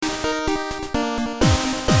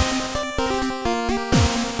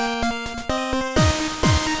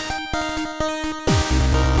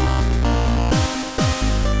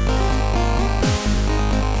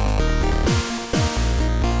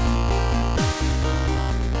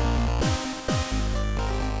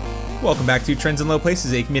Welcome back to Trends in Low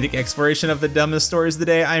Places, a comedic exploration of the dumbest stories of the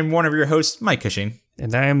day. I am one of your hosts, Mike Cushing.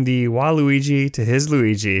 And I am the Waluigi to his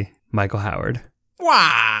Luigi, Michael Howard.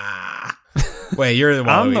 Wah! Wait, you're the Waluigi.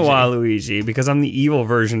 I'm the Waluigi because I'm the evil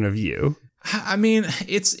version of you. I mean,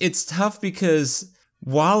 it's tough because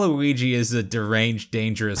Waluigi is a deranged,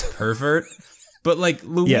 dangerous pervert, but like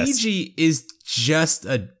Luigi is just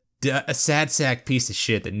a sad sack piece of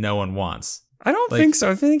shit that no one wants. I don't think so.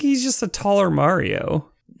 I think he's just a taller Mario.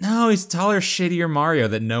 No, he's taller, shittier Mario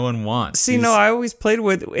that no one wants. See, no, I always played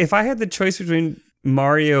with... If I had the choice between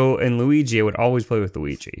Mario and Luigi, I would always play with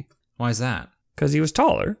Luigi. Why is that? Because he was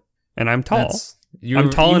taller, and I'm tall. I'm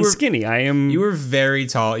tall and skinny. I am... You were very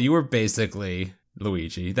tall. You were basically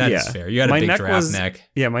Luigi. That is fair. You had a big giraffe neck.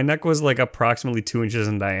 Yeah, my neck was like approximately 2 inches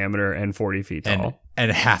in diameter and 40 feet tall.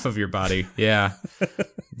 And half of your body. Yeah.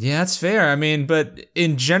 Yeah, that's fair. I mean, but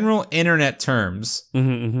in general internet terms,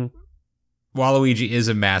 Waluigi is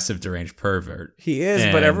a massive deranged pervert. He is,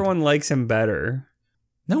 but everyone likes him better.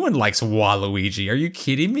 No one likes Waluigi. Are you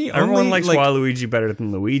kidding me? Everyone likes Waluigi better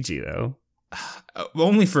than Luigi, though.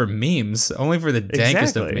 Only for memes. Only for the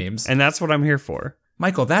dankest of memes. And that's what I'm here for.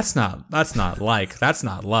 Michael, that's not that's not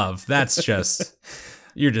love. That's just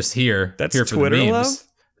you're just here. That's here Twitter for the memes. love?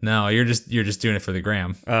 No, you're just doing it for the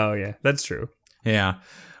gram. Oh yeah, that's true. Yeah.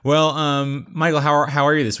 Well, Michael, how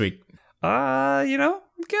are you this week? I'm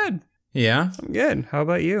good. Yeah? I'm good. How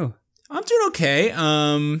about you? I'm doing okay.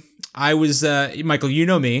 I was Michael, you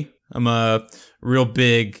know me. I'm a real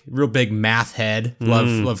big math head.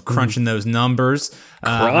 Love crunching those numbers.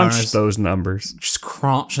 Those numbers. Just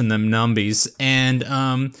crunching them numbies. And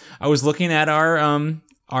I was looking at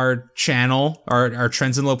our channel, our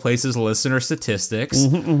Trends in Low Places listener statistics.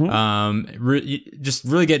 Just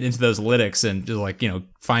really getting into those lytics and just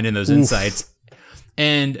finding those insights.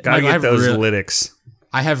 And gotta get those lytics.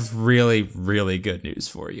 I have really, really good news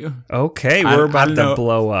for you. Okay, we're about to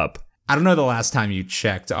blow up. I don't know the last time you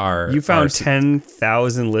checked You found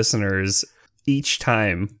 10,000 listeners each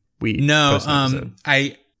time we post an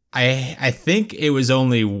episode. I think it was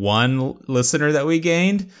only one listener that we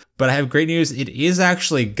gained, but I have great news. It is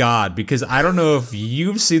actually God, because I don't know if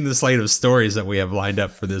you've seen the slate of stories that we have lined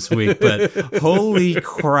up for this week, but holy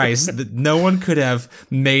Christ, no one could have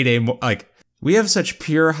made we have such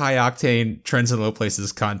pure high octane Trends in Low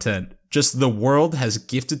Places content. Just the world has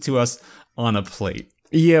gifted to us on a plate.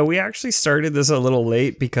 Yeah, we actually started this a little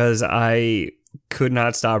late because I could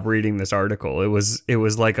not stop reading this article. It was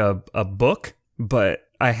like a book, but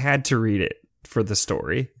I had to read it for the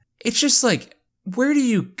story. It's just like, where do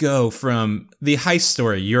you go from the heist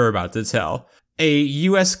story you're about to tell? A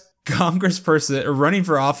U.S. congressperson running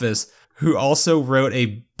for office who also wrote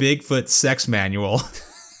a Bigfoot sex manual.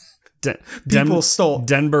 People stole...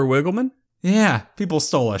 Denver Wiggleman? Yeah, people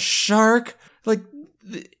stole a shark.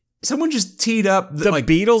 Someone just teed up... The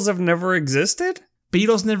Beatles have never existed?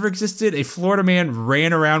 Beatles never existed. A Florida man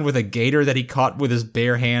ran around with a gator that he caught with his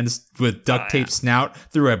bare hands with duct tape snout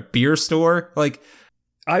through a beer store.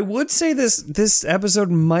 I would say this episode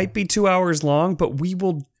might be 2 hours long, but we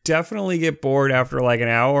will definitely get bored after an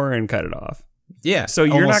hour and cut it off. Yeah. So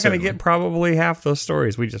you're not going to get probably half those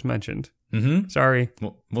stories we just mentioned. Mm-hmm. Sorry.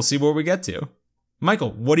 We'll see where we get to.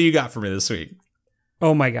 Michael, what do you got for me this week?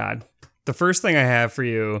 Oh my God. The first thing I have for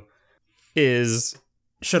you is...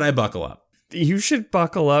 Should I buckle up? You should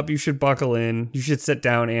buckle up. You should buckle in. You should sit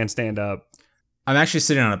down and stand up. I'm actually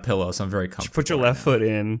sitting on a pillow, so I'm very comfortable. Put your left foot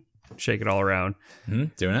in. Shake it all around.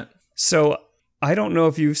 Doing it. So I don't know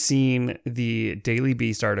if you've seen the Daily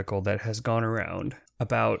Beast article that has gone around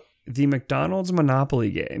about the McDonald's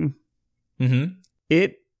Monopoly game.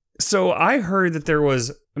 So I heard that there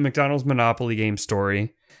was a McDonald's Monopoly game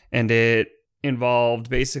story, and it involved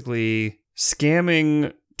basically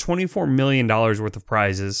scamming $24 million worth of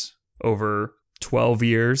prizes over 12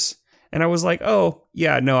 years. And I was like, oh,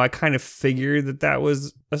 yeah, no, I kind of figured that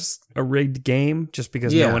was a rigged game just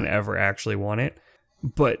because no one ever actually won it.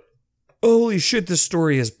 But holy shit, this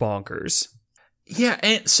story is bonkers. Yeah,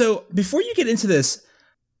 and so before you get into this,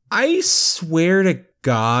 I swear to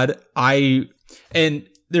God, and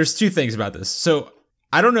there's two things about this. So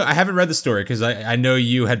I don't know. I haven't read the story because I know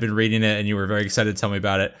you had been reading it and you were very excited to tell me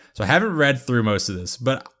about it. So I haven't read through most of this,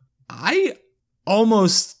 but I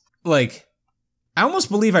almost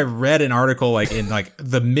believe I read an article in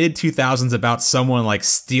the mid 2000s about someone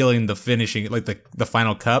stealing the finishing, the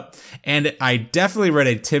final cup. And I definitely read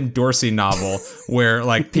a Tim Dorsey novel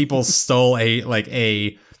where people stole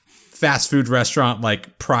a fast food restaurant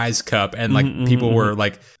prize cup and people were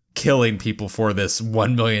killing people for this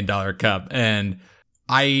 $1 million cup. And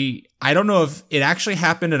I don't know if it actually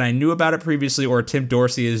happened and I knew about it previously, or Tim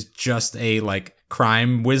Dorsey is just a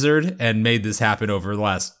crime wizard and made this happen over the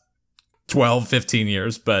last 12, 15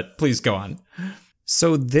 years, but please go on.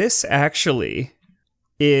 So this actually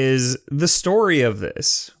is the story of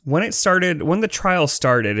this. When the trial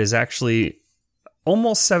started is actually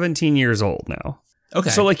almost 17 years old now.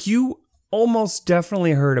 Okay. So like you almost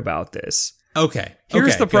definitely heard about this. Okay.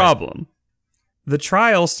 Here's the problem. The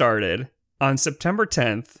trial started on September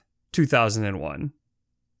 10th, 2001.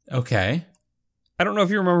 Okay. I don't know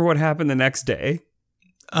if you remember what happened the next day.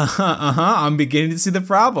 I'm beginning to see the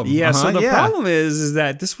problem. Yeah, so the problem is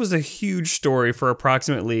that this was a huge story for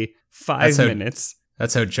approximately 5 minutes.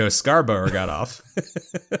 That's how Joe Scarborough got off.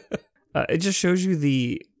 It just shows you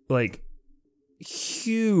the, like,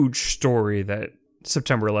 huge story that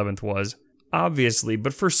September 11th was, obviously.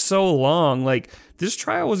 But for so long, like, this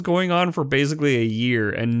trial was going on for basically a year,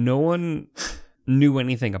 and no one knew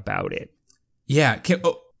anything about it. Yeah,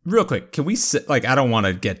 real quick, can we, like, I don't want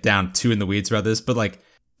to get down too in the weeds about this, but, like,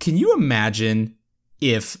 can you imagine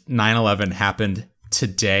if 9/11 happened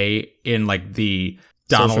today in, like, the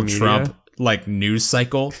Donald Trump, like, news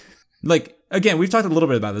cycle? Like, again, we've talked a little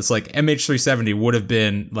bit about this. Like, MH370 would have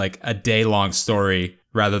been, like, a day-long story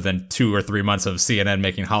rather than 2 or 3 months of CNN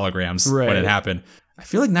making holograms when it happened. I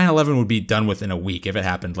feel like 9/11 would be done within a week if it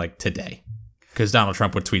happened, like, today. Because Donald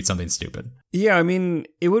Trump would tweet something stupid. Yeah, I mean,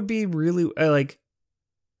 it would be really, like...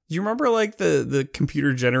 Do you remember, like, the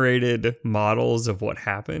computer-generated models of what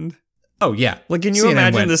happened? Oh, yeah. Like, can you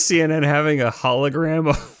imagine the CNN having a hologram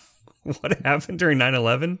of what happened during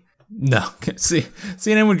 9/11? No. See,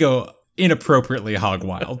 CNN would go inappropriately hog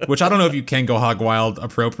wild, which I don't know if you can go hog wild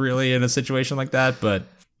appropriately in a situation like that, but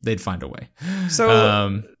they'd find a way.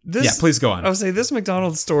 So, please go on. I would say this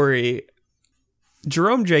McDonald's story,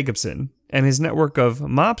 Jerome Jacobson and his network of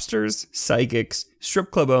mobsters, psychics,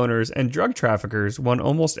 strip club owners, and drug traffickers won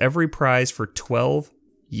almost every prize for 12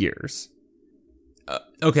 years.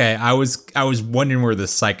 Okay, I was wondering where the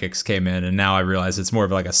psychics came in, and now I realize it's more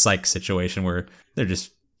of like a psych situation where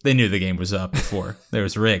they knew the game was up before. It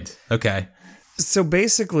was rigged. Okay. So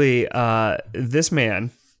basically, this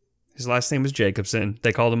man, his last name was Jacobson.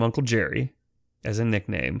 They called him Uncle Jerry as a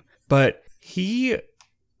nickname, but he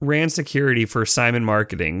ran security for Simon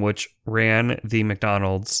Marketing, which ran the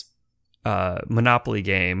McDonald's Monopoly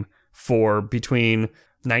game for between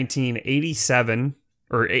 1987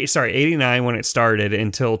 89 when it started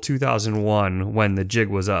until 2001 when the jig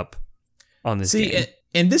was up on this game.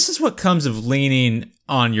 And this is what comes of leaning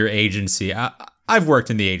on your agency. I've worked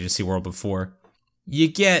in the agency world before. You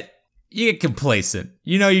get complacent.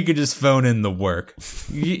 You know, you could just phone in the work.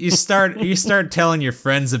 You start telling your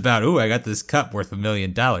friends about, I got this cup worth $1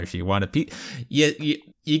 million. You want a piece?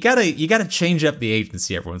 You gotta change up the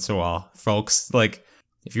agency every once in a while, folks. Like,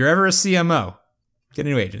 if you're ever a CMO, get a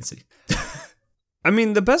new agency. I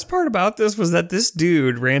mean, the best part about this was that this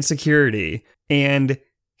dude ran security, and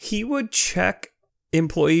he would check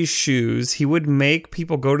employees' shoes. He would make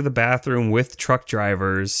people go to the bathroom with truck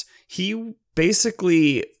drivers. He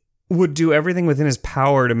basically would do everything within his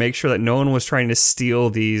power to make sure that no one was trying to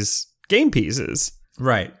steal these game pieces.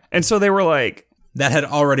 Right. And so they were like... That had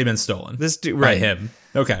already been stolen. This dude, by him.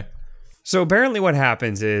 Okay. So apparently what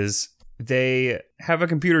happens is they have a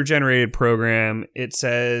computer-generated program. It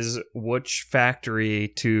says which factory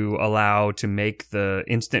to allow to make the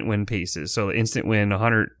instant win pieces. So the instant win,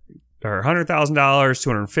 $100,000,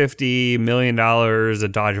 $250 million, a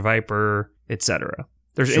Dodge Viper, etc.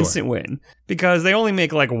 There's instant win because they only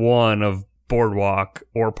make like one of Boardwalk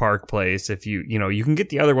or Park Place. If you can get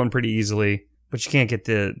the other one pretty easily, but you can't get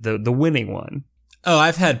the winning one. Oh,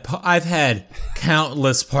 I've had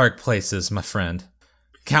countless Park Places, my friend.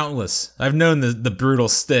 Countless. I've known the brutal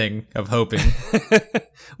sting of hoping.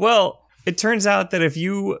 Well, it turns out that if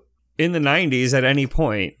you in the 90s at any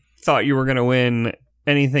point thought you were going to win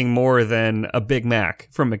anything more than a Big Mac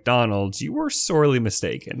from McDonald's, you were sorely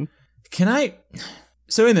mistaken.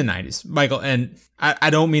 So in the 90s, Michael, and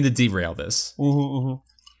I don't mean to derail this.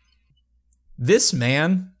 This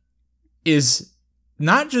man is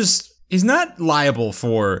he's not liable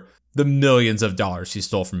for the millions of dollars he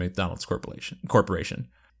stole from McDonald's Corporation.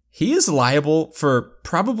 He is liable for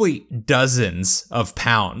probably dozens of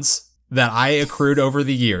pounds that I accrued over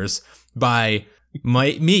the years by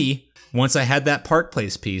me, once I had that Park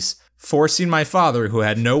Place piece, forcing my father, who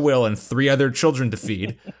had no will and 3 other children to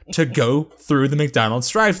feed, to go through the McDonald's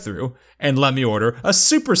drive-thru and let me order a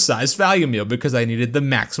supersized value meal because I needed the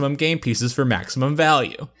maximum game pieces for maximum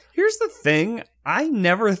value. Here's the thing. I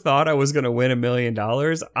never thought I was going to win $1 million.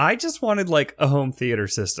 I just wanted like a home theater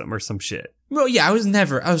system or some shit. Well, yeah, I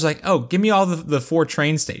was like, give me all the 4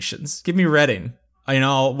 train stations. Give me Reading.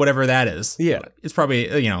 whatever that is. Yeah. It's probably,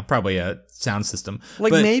 probably a sound system.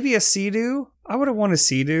 Like but maybe a Sea-Doo? I would have won a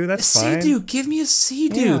Sea-Doo. That's fine. Sea-Doo, give me a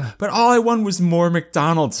Sea-Doo. Yeah. But all I won was more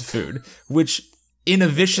McDonald's food, which in a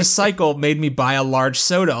vicious cycle made me buy a large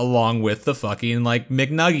soda along with the fucking like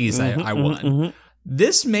McNuggies I won.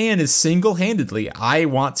 This man is single-handedly, I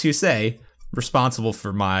want to say, responsible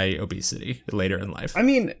for my obesity later in life. I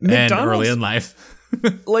mean, and McDonald's, early in life.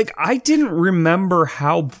 like, I didn't remember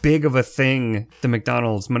how big of a thing the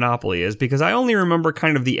McDonald's monopoly is because I only remember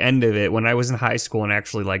kind of the end of it when I was in high school and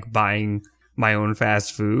actually like buying my own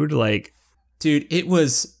fast food. Like, dude, it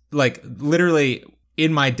was like literally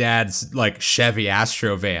in my dad's like Chevy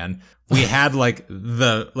Astro van. We had like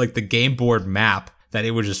the game board map that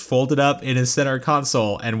it would just fold it up in a center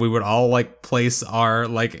console, and we would all like place our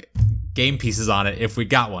like game pieces on it if we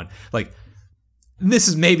got one. Like, this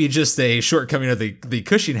is maybe just a shortcoming of the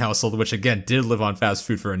Cushing household, which again did live on fast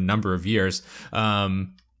food for a number of years.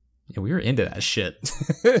 Yeah, we were into that shit.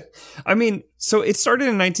 I mean, so it started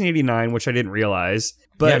in 1989, which I didn't realize.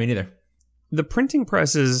 But yeah, me neither. The printing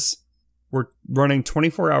presses were running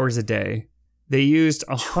 24 hours a day. They used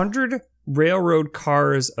 100 railroad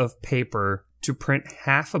cars of paper to print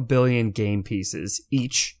 500 million game pieces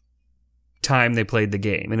each time they played the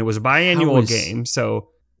game. And it was a biannual game, so...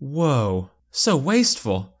 Whoa. So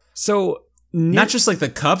wasteful. So... Not just like the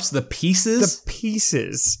cups, the pieces? The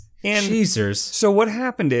pieces. And Jesus. So what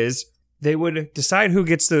happened is they would decide who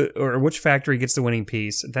gets or which factory gets the winning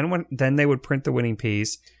piece. Then they would print the winning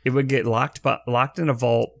piece. It would get locked in a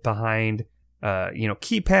vault behind,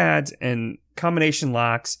 keypads and combination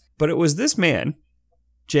locks. But it was this man,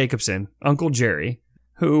 Jacobson, Uncle Jerry,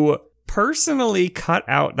 who personally cut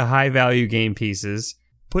out the high value game pieces,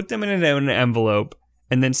 put them in an envelope,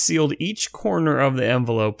 and then sealed each corner of the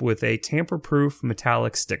envelope with a tamper-proof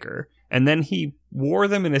metallic sticker. And then he wore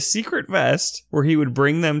them in a secret vest where he would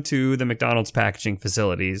bring them to the McDonald's packaging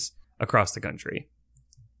facilities across the country.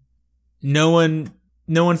 No one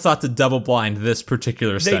thought to double blind this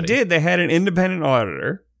particular study. They did. They had an independent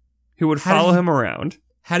auditor who would follow him around.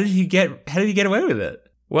 How did he get away with it?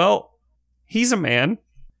 Well, he's a man.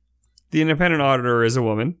 The independent auditor is a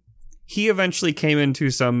woman. He eventually came into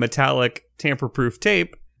some metallic tamper-proof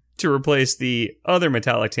tape to replace the other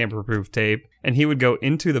metallic tamper-proof tape, and he would go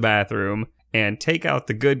into the bathroom and take out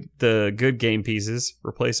the good game pieces,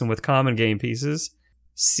 replace them with common game pieces,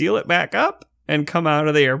 seal it back up, and come out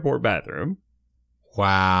of the airport bathroom.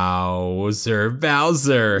 Wow, Sir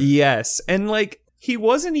Bowser. Yes, and like, he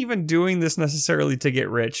wasn't even doing this necessarily to get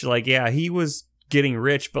rich. Like, yeah, he was getting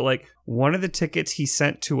rich, but like, one of the tickets he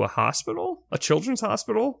sent to a children's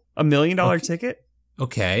hospital, $1 million ticket.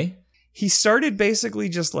 Okay. He started basically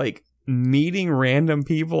just like meeting random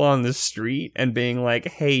people on the street and being like,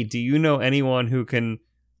 hey, do you know anyone who can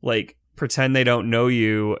like pretend they don't know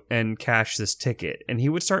you and cash this ticket? And he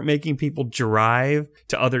would start making people drive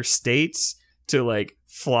to other states to like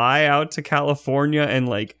fly out to California and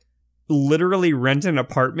like literally rent an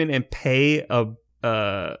apartment and pay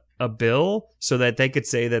a bill so that they could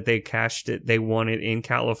say that they cashed it, they won it in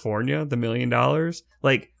California, the $1 million.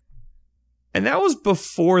 Like, and that was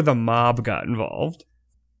before the mob got involved.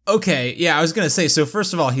 Okay, yeah, I was gonna say. So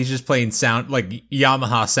first of all, he's just playing sound like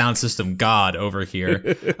Yamaha sound system god over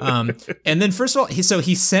here, and then first of all, he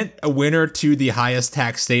sent a winner to the highest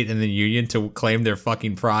tax state in the union to claim their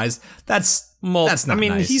fucking prize. That's not. I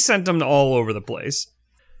mean, nice. He sent them all over the place.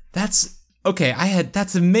 That's okay.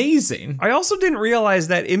 That's amazing. I also didn't realize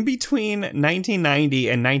that in between 1990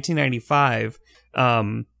 and 1995,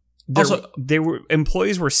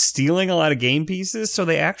 employees were stealing a lot of game pieces, so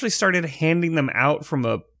they actually started handing them out from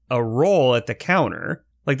a roll at the counter.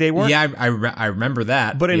 Like they weren't. Yeah, I remember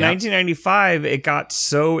that. But in 1995, it got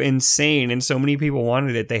so insane and so many people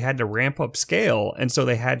wanted it, they had to ramp up scale, and so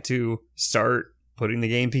they had to start putting the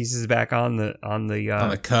game pieces back on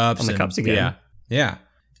the cups again. Yeah.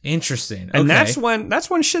 Interesting. And that's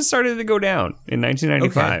when shit started to go down in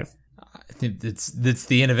 1995. Okay. I think it's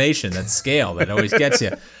the innovation, that scale that always gets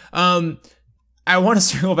you. I want to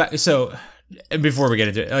circle back. So, and before we get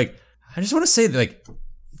into it, like, I just want to say that, like,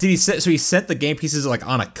 he sent the game pieces like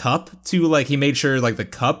on a cup to like, he made sure like the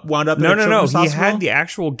cup wound up. No. He had the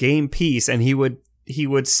actual game piece, and he would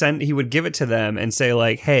give it to them and say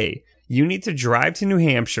like, hey, you need to drive to New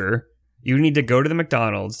Hampshire. You need to go to the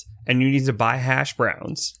McDonald's and you need to buy hash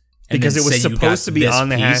browns because it was supposed to be on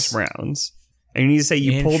the hash browns. And you need to say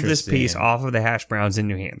you pulled this piece off of the hash browns in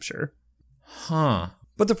New Hampshire. Huh.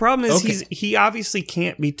 But the problem is he obviously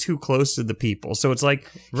can't be too close to the people. So it's like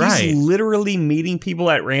he's literally meeting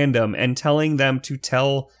people at random and telling them to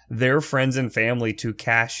tell their friends and family to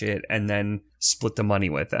cash it and then split the money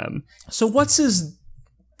with them. So what's his?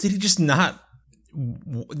 Did he just not?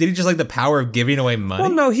 Did he just like the power of giving away money?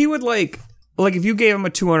 Well, no, he would like if you gave him a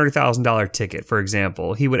 $200,000 ticket, for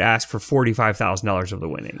example, he would ask for $45,000 of the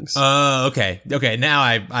winnings. Okay. Now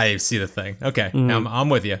I see the thing. Okay, now I'm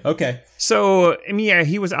with you. Okay. So I mean, yeah,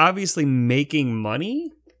 he was obviously making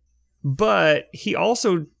money, but he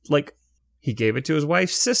also he gave it to his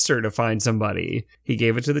wife's sister to find somebody. He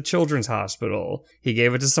gave it to the children's hospital. He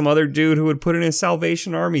gave it to some other dude who would put in his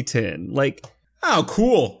Salvation Army tin. Oh,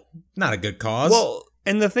 cool. Not a good cause. Well,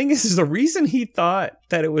 and the thing is the reason he thought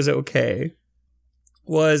that it was okay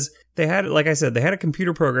was they had, like I said, they had a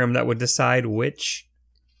computer program that would decide which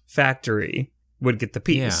factory would get the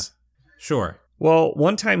piece. Yeah, sure. Well,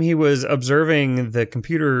 one time he was observing the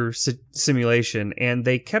computer simulation, and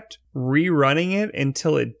they kept rerunning it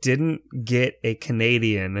until it didn't get a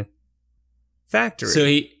Canadian factory. So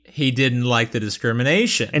he didn't like the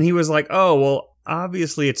discrimination. And he was like, oh, well,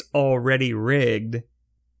 obviously it's already rigged.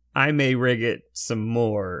 I may rig it some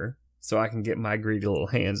more so I can get my greedy little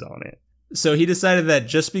hands on it. So he decided that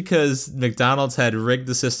just because McDonald's had rigged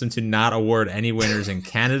the system to not award any winners in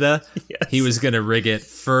Canada, Yes. he was going to rig it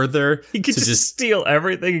further. He could just steal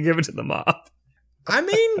everything and give it to the mob. I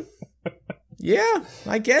mean, yeah,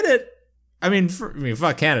 I get it. I mean,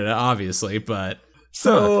 fuck Canada, obviously, but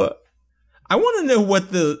So I want to know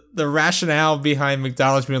what the rationale behind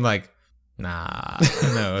McDonald's being like, nah,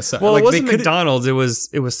 no. So, well, like, it wasn't McDonald's. It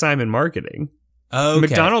was Simon Marketing. Okay.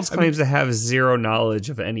 McDonald's claims to have zero knowledge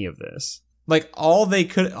of any of this. Like all they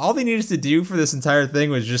needed to do for this entire thing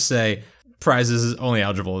was just say prizes is only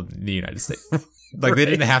eligible in the United States. Like they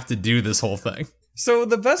didn't have to do this whole thing. So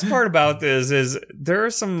the best part about this is there are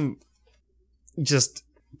some just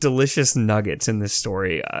delicious nuggets in this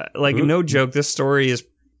story. No joke, this story is,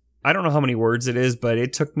 I don't know how many words it is, but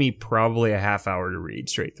it took me probably a half hour to read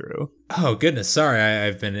straight through. Oh, goodness. Sorry,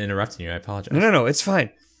 I've been interrupting you. I apologize. No, it's fine.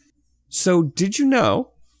 So did you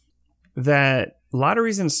know that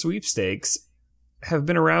lotteries and sweepstakes have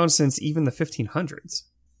been around since even the 1500s?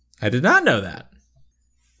 I did not know that.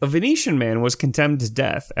 A Venetian man was condemned to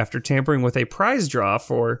death after tampering with a prize draw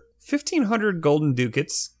for 1,500 golden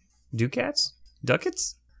ducats. Ducats?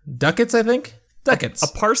 Ducats? Ducats, I think? Ducats. A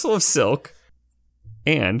parcel of silk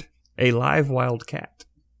and a live wild cat.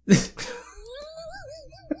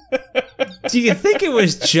 Do you think it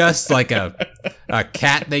was just like a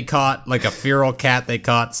cat they caught, like a feral cat they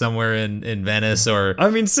caught somewhere in Venice, or I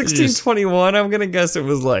mean, 1621, I'm going to guess it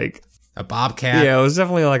was like a bobcat? Yeah, it was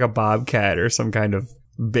definitely like a bobcat or some kind of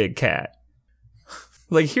big cat.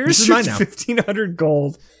 Like, here's your 1,500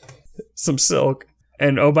 gold, some silk,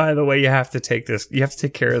 and oh, by the way, you have to take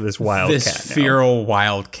care of this wild cat now. This feral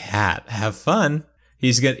wild cat. Have fun.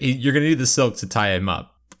 You're going to need the silk to tie him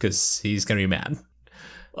up because he's going to be mad.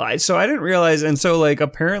 So I didn't realize, and so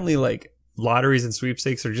apparently lotteries and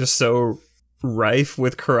sweepstakes are just so rife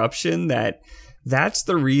with corruption that's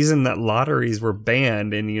the reason that lotteries were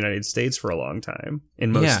banned in the United States for a long time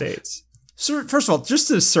in most states. So first of all, just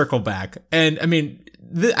to circle back, and I mean,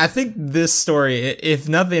 I think this story, if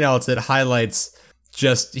nothing else, it highlights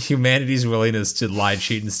just humanity's willingness to lie,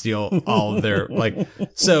 cheat, and steal all of their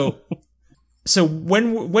So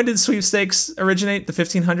when did sweepstakes originate? The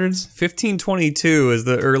 1500s? 1522 is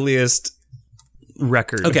the earliest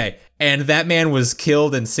record. Okay, and that man was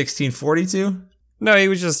killed in 1642? No, he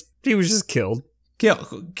was just killed.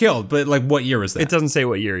 Killed, but what year was that? It doesn't say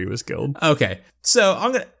what year he was killed. Okay, so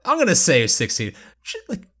I'm gonna say 16.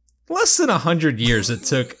 Less than 100 years it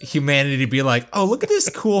took humanity to be like, oh, look at this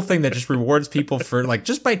cool thing that just rewards people for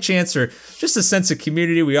just by chance or just a sense of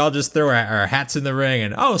community. We all just throw our hats in the ring,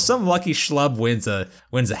 and oh, some lucky schlub wins a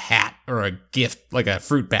hat or a gift like a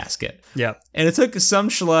fruit basket. Yeah, and it took some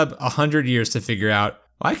schlub 100 years to figure out,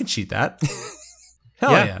 well, I can cheat that.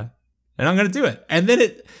 Hell yeah, and I'm gonna do it. And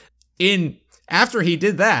then after he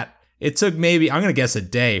did that, it took maybe, I'm gonna guess, a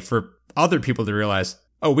day for other people to realize,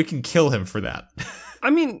 oh, we can kill him for that. I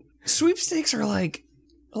mean, sweepstakes are like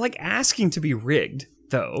asking to be rigged,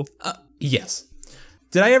 though. Yes.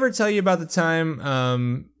 Did I ever tell you about the time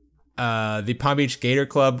the Palm Beach Gator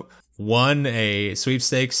Club won a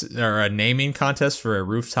sweepstakes or a naming contest for a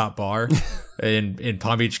rooftop bar in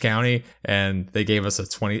Palm Beach County, and they gave us a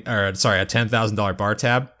 $10,000 bar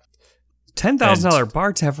tab? $10,000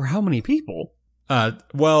 bar tab for how many people?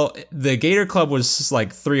 Well, the Gator Club was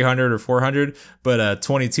like 300 or 400, but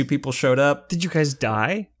 22 people showed up. Did you guys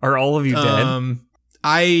die? Are all of you dead?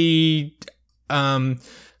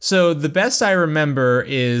 So the best I remember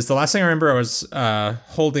is the last thing I remember. I was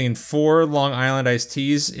holding 4 Long Island iced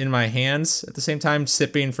teas in my hands at the same time,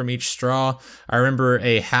 sipping from each straw. I remember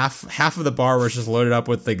a half of the bar was just loaded up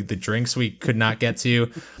with the drinks we could not get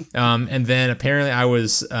to, and then apparently I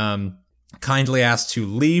was kindly asked to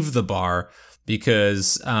leave the bar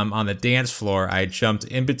because on the dance floor I jumped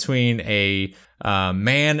in between a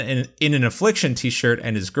man in an Affliction t-shirt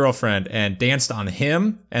and his girlfriend and danced on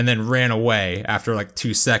him and then ran away after like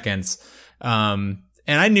 2 seconds. And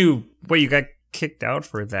I knew... Wait, you got kicked out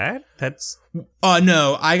for that? That's...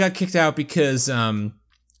 no, I got kicked out because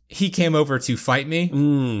he came over to fight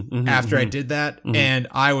me after I did that. And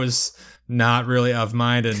I was not really of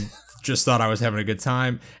mind and just thought I was having a good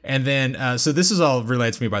time. And then, so this is all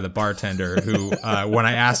relayed to me by the bartender who, when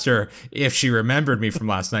I asked her if she remembered me from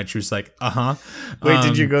last night, she was like, uh-huh. Wait,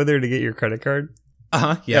 did you go there to get your credit card?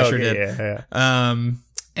 Uh-huh. Yeah, sure okay, did. Yeah.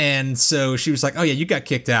 And so she was like, oh yeah, you got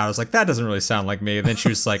kicked out. I was like, that doesn't really sound like me. And then she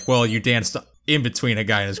was like, well, you danced in between a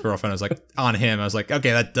guy and his girlfriend. I was like, on him. I was like,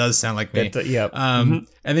 okay, that does sound like me. Yep. And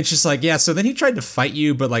then she's like, yeah, so then he tried to fight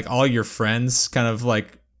you, but like all your friends kind of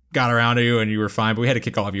like got around you and you were fine, but we had to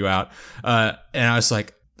kick all of you out. And I was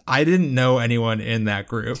like, I didn't know anyone in that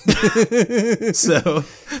group. So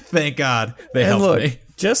thank God they helped me.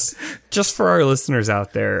 Just for our listeners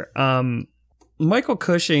out there, Michael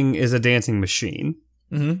Cushing is a dancing machine.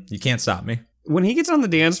 You can't stop me. When he gets on the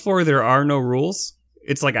dance floor, there are no rules.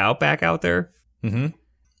 It's like Outback out there.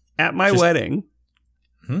 At my wedding,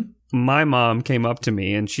 my mom came up to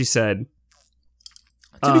me and she said,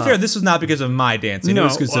 to be fair, this was not because of my dancing. No, it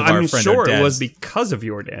was because of our friend Odette. It was because of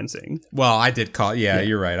your dancing. Well, I did call. Yeah,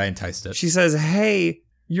 you're right. I enticed it. She says, hey,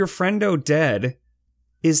 your friend Odette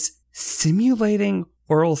is simulating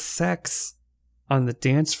oral sex on the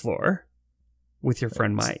dance floor with your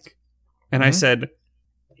friend Mike. And I said,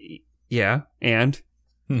 yeah, and?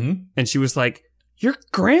 And she was like, your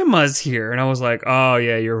grandma's here. And I was like, oh,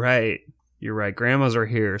 yeah, you're right. You're right. Grandmas are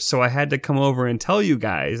here. So I had to come over and tell you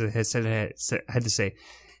guys. I had to say,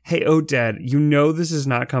 hey, Odette, you know this is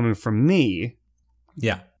not coming from me.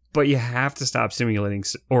 Yeah. But you have to stop simulating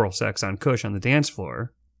oral sex on Kush on the dance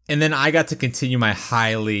floor. And then I got to continue my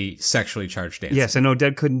highly sexually charged dance. Yes, and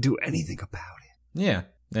Odette couldn't do anything about it. Yeah.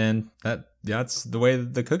 And that's the way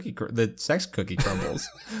the sex cookie crumbles.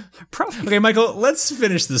 Probably. Okay, Michael, let's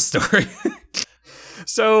finish this story.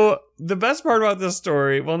 So the best part about this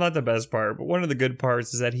story, well, not the best part, but one of the good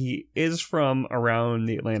parts is that he is from around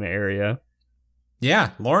the Atlanta area. Yeah,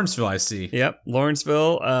 Lawrenceville, I see. Yep,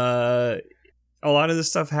 Lawrenceville. A lot of this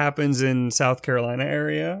stuff happens in South Carolina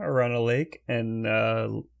area around a lake and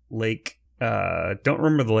lake. Don't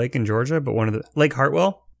remember the lake in Georgia, but one of the Lake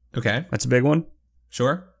Hartwell. Okay, that's a big one.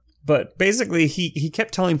 Sure. But basically, he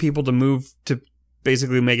kept telling people to move to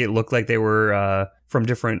basically make it look like they were from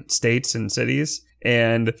different states and cities.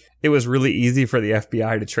 And it was really easy for the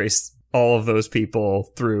FBI to trace all of those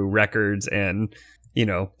people through records and,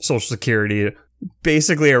 Social Security,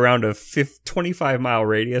 basically around a 25-mile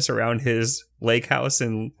radius around his lake house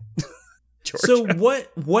in Georgia. So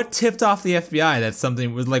what tipped off the FBI that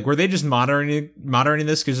something was like, were they just monitoring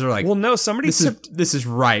this? Because they're like, well, no, this is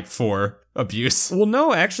ripe for abuse. Well,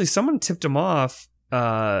 no, actually, someone tipped him off.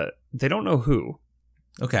 They don't know who.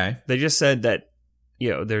 Okay. They just said that,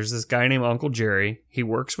 there's this guy named Uncle Jerry. He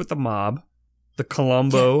works with the mob, the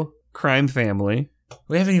Colombo crime family.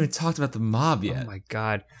 We haven't even talked about the mob yet. Oh my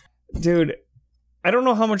God. Dude, I don't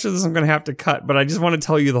know how much of this I'm going to have to cut, but I just want to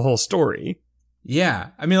tell you the whole story. Yeah.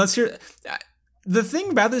 I mean, let's hear. The thing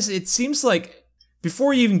about this, it seems like,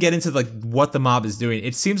 before you even get into like what the mob is doing,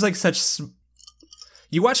 it seems like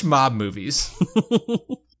you watch mob movies.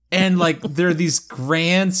 And like there are these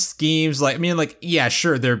grand schemes, like, I mean, like, yeah,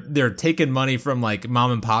 sure, they're taking money from like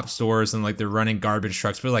mom and pop stores and like they're running garbage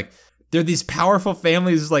trucks, but like they're these powerful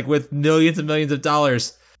families like with millions and millions of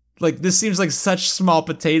dollars. Like this seems like such small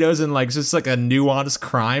potatoes and like just like a nuanced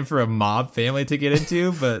crime for a mob family to get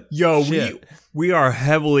into. But we are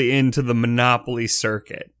heavily into the Monopoly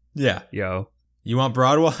circuit. Yeah, yo, you want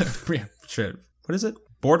Broadwalk? Shit, what is it?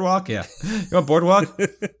 Boardwalk? Yeah, you want Boardwalk?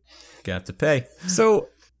 Gonna have to pay. So.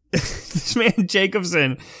 This man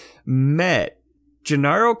Jacobson met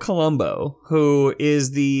Gennaro Colombo, who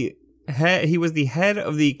is the head. He was the head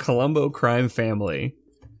of the Colombo crime family.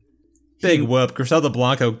 Big whoop. Griselda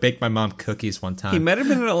Blanco baked my mom cookies one time. He met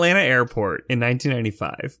him in an Atlanta airport in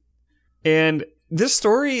 1995. And this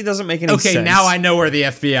story doesn't make any sense. Okay, now I know where the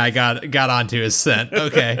FBI got onto his scent.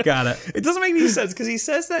 Okay, got it. It doesn't make any sense because he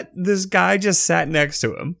says that this guy just sat next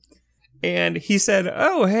to him. And he said,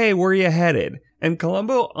 oh, hey, where are you headed? And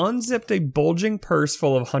Colombo unzipped a bulging purse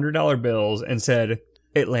full of $100 bills and said,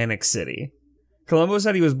 Atlantic City. Colombo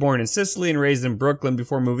said he was born in Sicily and raised in Brooklyn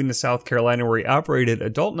before moving to South Carolina, where he operated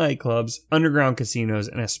adult nightclubs, underground casinos,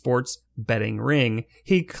 and a sports betting ring.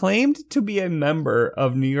 He claimed to be a member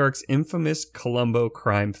of New York's infamous Colombo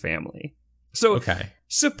crime family. So Okay.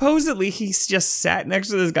 supposedly he just sat next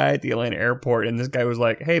to this guy at the Atlanta airport, and this guy was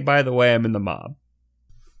like, "Hey, by the way, I'm in the mob."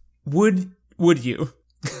 Would you?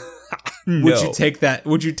 No. Would you take that?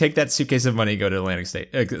 Would you take that suitcase of money and go to Atlantic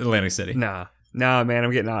City? Nah, man,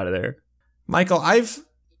 I'm getting out of there. Michael,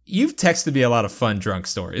 you've texted me a lot of fun drunk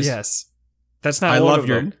stories. Yes, that's not I one love of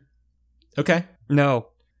your. them. Okay, No,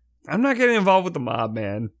 I'm not getting involved with the mob,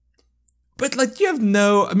 man. but like you have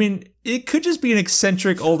no. I mean, it could just be an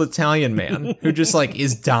eccentric old Italian man who just like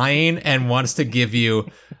is dying and wants to give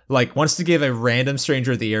a random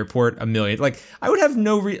stranger at the airport $1 million. Like I would have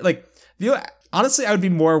no honestly, I would be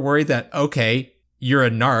more worried that okay, you're a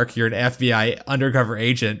narc, you're an FBI undercover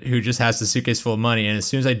agent who just has the suitcase full of money, and as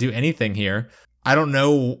soon as I do anything here, I don't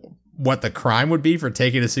know what the crime would be for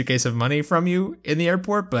taking a suitcase of money from you in the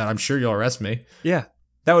airport, but I'm sure you'll arrest me. Yeah,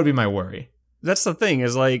 That would be my worry. that's the thing.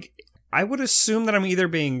 Is like I would assume that I'm either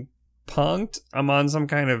being punked, I'm on some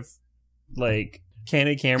kind of like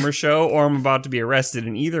candid camera show, or I'm about to be arrested.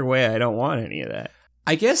 And either way, I don't want any of that.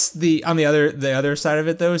 I guess the other side of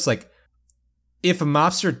it though is like if a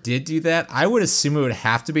mobster did do that, I would assume it would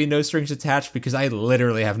have to be no strings attached because I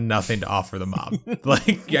literally have nothing to offer the mob.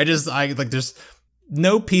 There's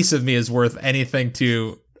no piece of me is worth anything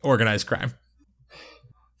to organized crime.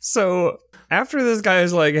 So after this guy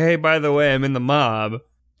is like, "Hey, by the way, I'm in the mob,"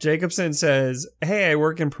 Jacobson says, "Hey, I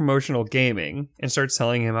work in promotional gaming," and starts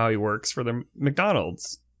telling him how he works for the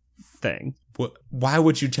McDonald's thing. Why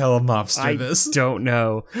would you tell a mobster this? I don't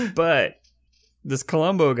know. But this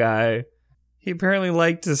Colombo guy, he apparently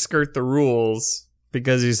liked to skirt the rules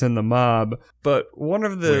because he's in the mob. But one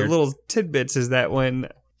of the Weird. little tidbits is that when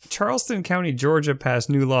Charleston County, Georgia passed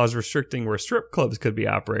new laws restricting where strip clubs could be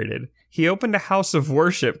operated, he opened a house of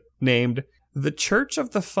worship named the Church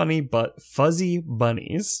of the Fuzzy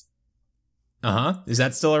Bunnies. Is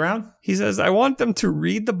that still around? He says, "I want them to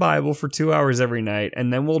read the Bible for 2 hours every night,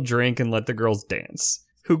 and then we'll drink and let the girls dance."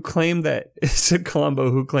 Who claimed that, said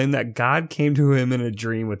Colombo, who claimed that God came to him in a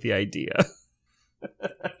dream with the idea.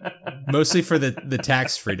 Mostly for the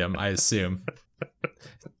tax freedom, I assume.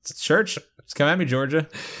 Church, just come at me, Georgia.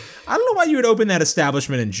 I don't know why you would open that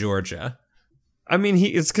establishment in Georgia. I mean,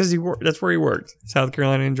 it's because that's where he worked. South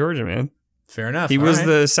Carolina and Georgia, man. Fair enough. He All was right.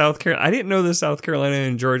 the South Carolina. I didn't know the South Carolina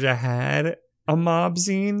and Georgia had a mob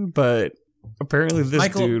scene, but apparently this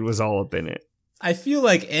Michael, dude was all up in it. I feel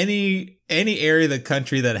like any area of the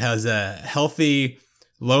country that has a healthy,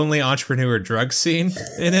 lonely entrepreneur drug scene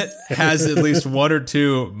in it has at least one or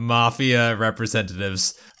two mafia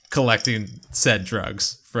representatives collecting said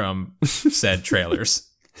drugs from said trailers.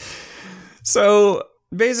 So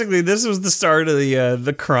basically, this was the start of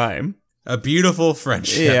the crime. A beautiful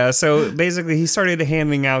friendship. Yeah, so basically he started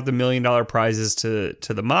handing out the $1 million prizes to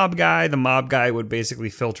the mob guy. The mob guy would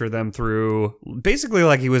basically filter them through, basically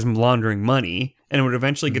like he was laundering money, and it would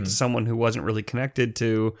eventually get to someone who wasn't really connected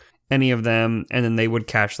to any of them, and then they would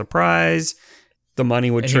cash the prize. The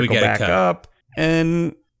money would And he would trickle get a back cut. up,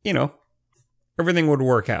 and, everything would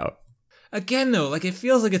work out. Again, though, like it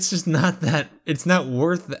feels like it's just not that. It's not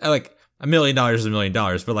worth like $1 million is $1 million,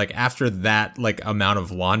 but like after that like amount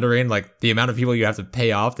of laundering, like the amount of people you have to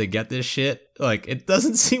pay off to get this shit, like it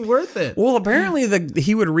doesn't seem worth it. Well, apparently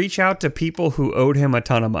he would reach out to people who owed him a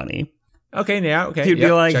ton of money. Okay, yeah, okay. He'd be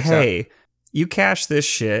like, checks out. "Hey, you cash this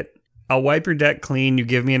shit. I'll wipe your debt clean. You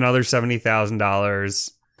give me another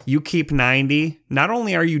 $70,000. You keep 90. Not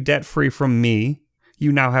only are you debt free from me,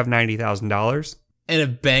 you now have $90,000. And a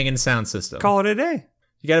banging sound system. Call it a day."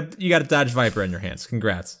 You got a Dodge Viper in your hands.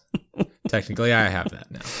 Congrats. Technically, I have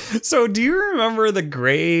that now. So, do you remember the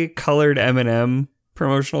gray colored M&M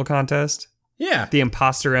promotional contest? Yeah. The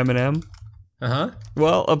imposter M&M? Uh-huh.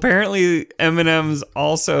 Well, apparently M&M's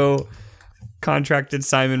also contracted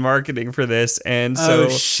Simon Marketing for this, and so Oh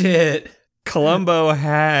shit. Colombo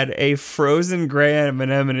had a frozen gray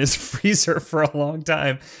M&M in his freezer for a long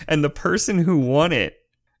time, and the person who won it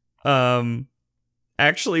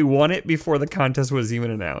actually won it before the contest was even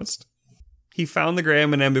announced. He found the gray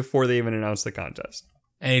M&M before they even announced the contest.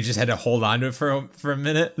 And he just had to hold on to it for a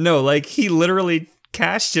minute. No, like he literally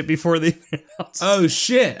cashed it before they even announced. Oh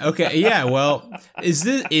shit. Okay. Yeah. Well, is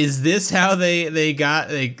this how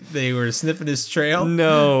they were sniffing his trail?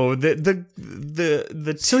 No, the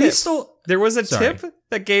So tip, he stole. there was a Sorry. tip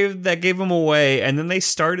that gave him away, and then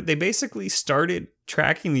they basically started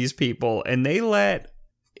tracking these people, and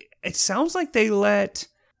it sounds like they let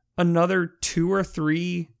another 2 or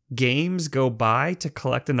 3 games go by to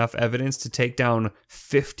collect enough evidence to take down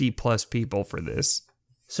 50 plus people for this.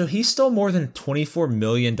 So he stole more than $24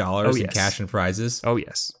 million in yes. cash and prizes? Oh,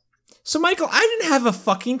 yes. So, Michael, I didn't have a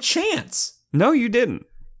fucking chance. No, you didn't.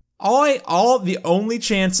 The only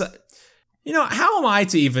chance... how am I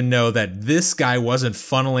to even know that this guy wasn't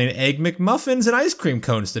funneling Egg McMuffins and ice cream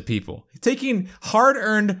cones to people? Taking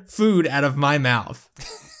hard-earned food out of my mouth.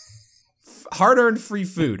 Hard-earned free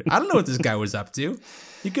food. I don't know what this guy was up to.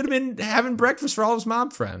 He could have been having breakfast for all his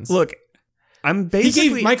mob friends. Look, I'm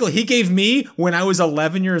basically... He gave me, when I was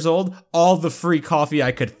 11 years old, all the free coffee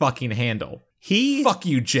I could fucking handle. Fuck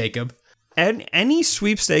you, Jacob. And any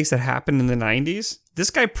sweepstakes that happened in the 90s,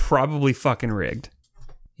 this guy probably fucking rigged.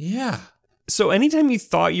 Yeah. So anytime you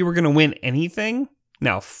thought you were going to win anything,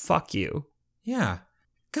 now fuck you. Yeah.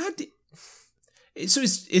 God. So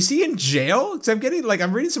is he in jail? Because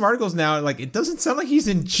I'm reading some articles now, and it doesn't sound like he's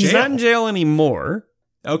in jail. He's not in jail anymore.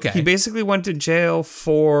 Okay. He basically went to jail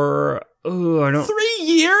for 3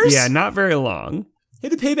 years? Yeah, not very long. He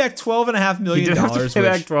had to pay back $12.5 million. He did have to pay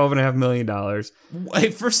back $12.5 million.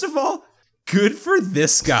 Wait, first of all, good for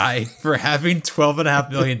this guy for having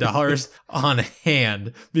 $12.5 million on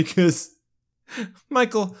hand, because,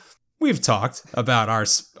 Michael, we've talked about our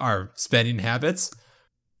spending habits.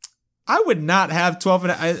 I would not have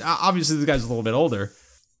obviously the guy's a little bit older.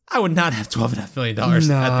 I would not have $12.5 million at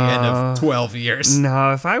the end of 12 years.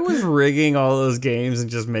 No, if I was rigging all those games and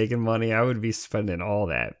just making money, I would be spending all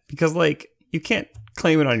that. Because, you can't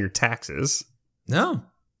claim it on your taxes. No.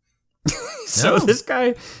 So this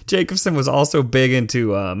guy, Jacobson, was also big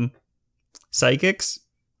into psychics.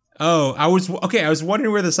 Oh, I was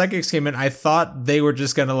wondering where the psychics came in. I thought they were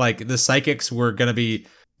just gonna the psychics were gonna be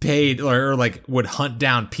paid or would hunt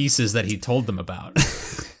down pieces that he told them about.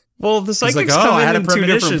 Well, the psychics come I had in a two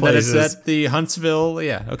different places. That it's at the Huntsville.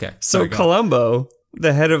 Yeah, okay. So Columbo,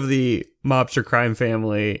 the head of the mobster crime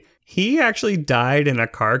family, he actually died in a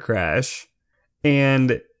car crash,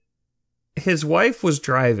 and his wife was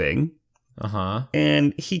driving. Uh-huh.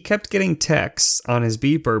 And he kept getting texts on his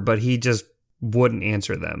beeper, but he just wouldn't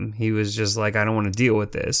answer them. He was just like, I don't want to deal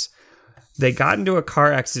with this. They got into a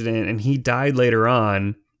car accident and he died later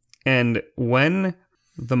on. And when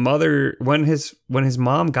his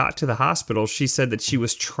mom got to the hospital, she said that she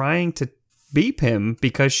was trying to beep him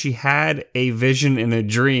because she had a vision in a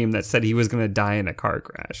dream that said he was going to die in a car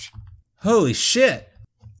crash. Holy shit.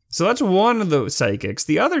 So that's one of the psychics.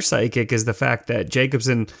 The other psychic is the fact that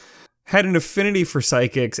Jacobson had an affinity for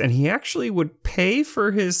psychics, and he actually would pay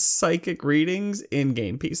for his psychic readings in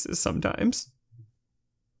game pieces sometimes.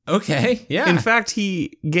 Okay, yeah. In fact,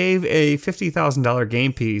 he gave a $50,000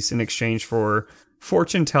 game piece in exchange for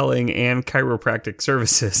fortune telling and chiropractic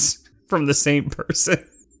services from the same person.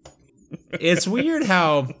 It's weird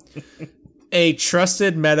how a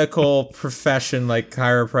trusted medical profession like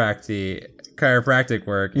chiropractic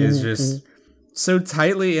work is just so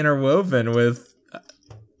tightly interwoven with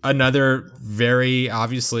another very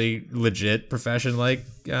obviously legit profession like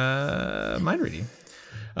mind reading.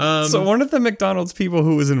 So one of the McDonald's people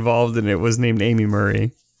who was involved in it was named Amy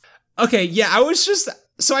Murray. Okay, yeah,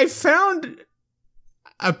 I found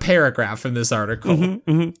a paragraph from this article.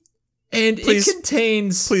 And it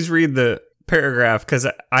contains... Please read the paragraph, because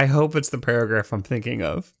I hope it's the paragraph I'm thinking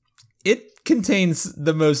of. It contains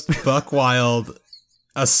the most buck wild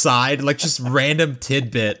aside, just random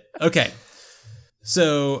tidbit. Okay.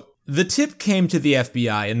 So, the tip came to the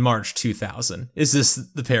FBI in March 2000. Is this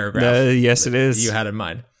the paragraph? Yes, it is. You had in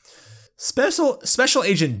mind. Special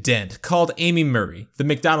Agent Dent called Amy Murray, the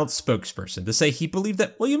McDonald's spokesperson, to say he believed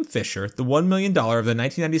that William Fisher, the $1 million of the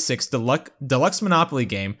 1996 Deluxe Monopoly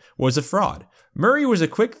game, was a fraud. Murray was a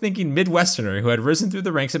quick-thinking Midwesterner who had risen through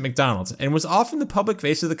the ranks at McDonald's and was often the public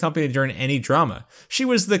face of the company during any drama. She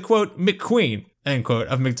was the, quote, McQueen, end quote,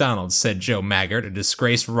 of McDonald's, said Joe Maggart, a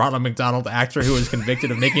disgraced Ronald McDonald actor who was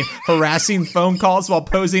convicted of making harassing phone calls while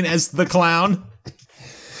posing as the clown.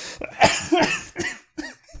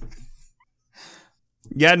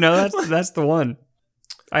 Yeah, no, that's the one.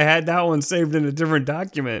 I had that one saved in a different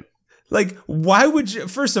document. Why would you,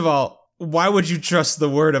 first of all, why would you trust the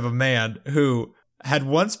word of a man who had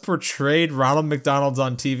once portrayed Ronald McDonald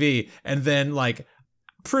on TV and then,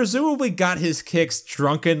 presumably got his kicks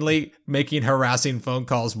drunkenly making harassing phone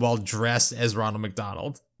calls while dressed as Ronald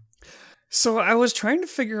McDonald? So I was trying to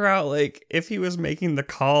figure out, if he was making the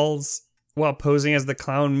calls while posing as the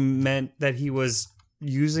clown meant that he was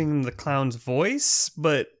using the clown's voice,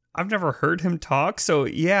 but I've never heard him talk. So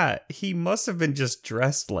yeah, he must have been just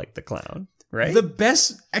dressed like the clown. Right? The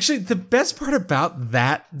best part about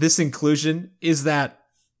this inclusion is that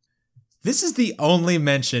this is the only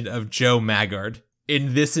mention of Joe Maggart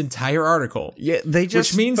in this entire article. Yeah, they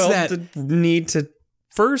just which means felt that the need to,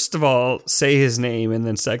 first of all, say his name, and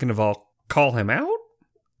then second of all, call him out?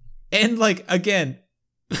 And like, again,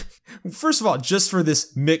 first of all, just for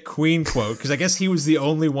this McQueen quote, because I guess he was the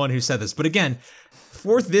only one who said this. But again,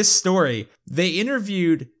 for this story, they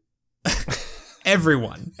interviewed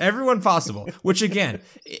everyone possible, which again,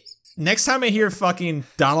 next time I hear fucking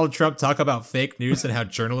Donald Trump talk about fake news and how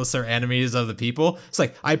journalists are enemies of the people, it's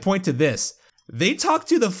like, I point to this. They talked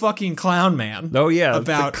to the fucking clown man. Oh yeah,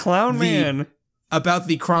 about the clown man. About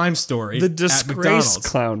the crime story. The at disgraced McDonald's.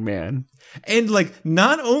 clown man. And like,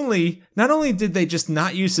 not only did they just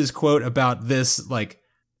not use his quote about this like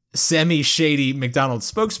semi-shady McDonald's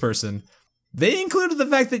spokesperson, they included the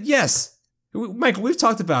fact that yes, Michael, we've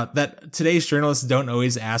talked about that today's journalists don't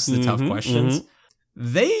always ask the tough questions.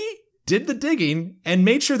 They did the digging and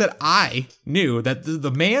made sure that I knew that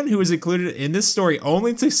the man who was included in this story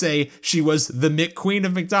only to say she was the McQueen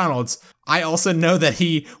of McDonald's, I also know that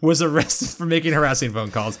he was arrested for making harassing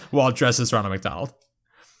phone calls while dressed as Ronald McDonald.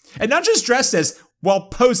 And not just dressed as, while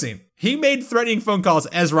posing. He made threatening phone calls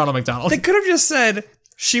as Ronald McDonald. They could have just said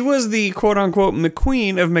she was the quote-unquote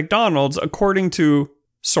McQueen of McDonald's according to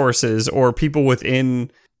sources or people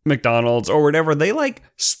within McDonald's or whatever. They like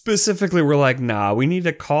specifically were like, nah, we need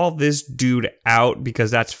to call this dude out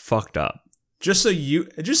because that's fucked up. Just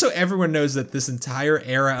so everyone knows that this entire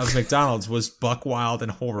era of McDonald's was buck wild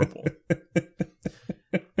and horrible.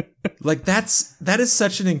 Like that is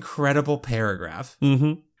such an incredible paragraph.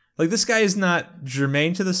 Mm-hmm. Like, this guy is not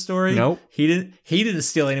germane to the story. Nope. He didn't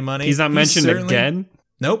steal any money. He's not mentioned again.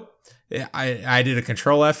 Nope. I did a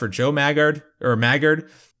control F for Joe Maggard.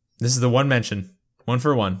 This is the one mention. 1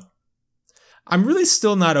 for 1. I'm really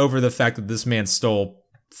still not over the fact that this man stole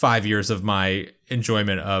 5 years of my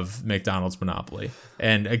enjoyment of McDonald's monopoly.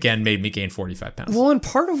 And again, made me gain 45 pounds. Well, and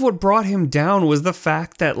part of what brought him down was the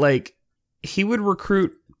fact that, like, he would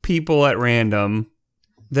recruit people at random,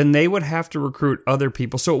 then they would have to recruit other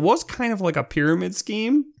people. So it was kind of like a pyramid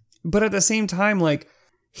scheme. But at the same time, like,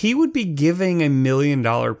 he would be giving $1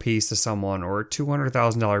 million piece to someone or a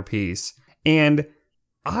 $200,000 piece. And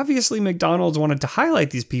obviously McDonald's wanted to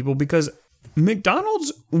highlight these people because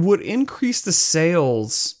McDonald's would increase their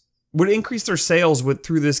sales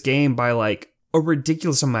through this game by like a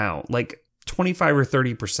ridiculous amount, like 25 or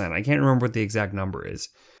 30%. I can't remember what the exact number is.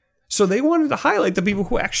 So they wanted to highlight the people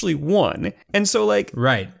who actually won. And so, like,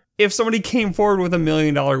 right. If somebody came forward with $1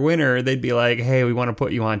 million winner, they'd be like, hey, we want to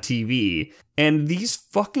put you on TV. And these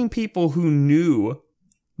fucking people who knew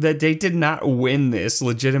that they did not win this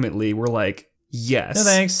legitimately were like, yes. No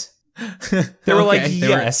thanks. They were like,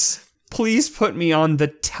 yes, please put me on the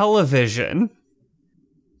television.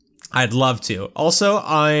 I'd love to. Also,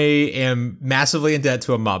 I am massively in debt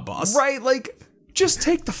to a mob boss. Right, like, just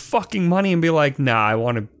take the fucking money and be like, nah, I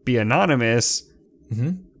want to be anonymous.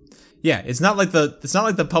 Mm-hmm. Yeah, it's not like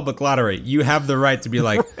the public lottery. You have the right to be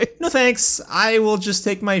like, right. No thanks, I will just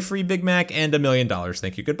take my free Big Mac and $1 million.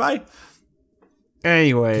 Thank you, goodbye.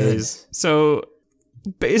 Anyways, so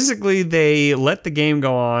basically they let the game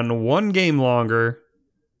go on 1 game longer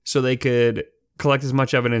so they could collect as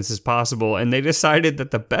much evidence as possible. And they decided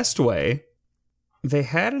that the best way, they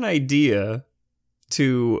had an idea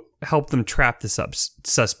to help them trap the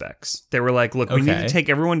suspects. They were like, look, we need to take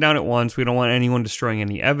everyone down at once. We don't want anyone destroying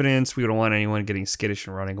any evidence. We don't want anyone getting skittish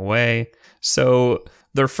and running away. So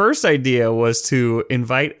their first idea was to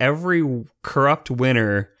invite every corrupt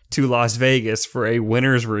winner to Las Vegas for a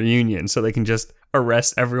winner's reunion so they can just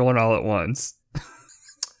arrest everyone all at once.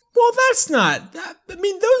 Well, that's not... I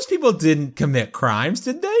mean, those people didn't commit crimes,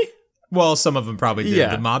 did they? Well, some of them probably did.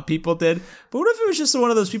 Yeah. The mob people did. But what if it was just one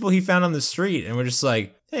of those people he found on the street and we're just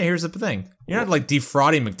like, hey, here's the thing. You're not like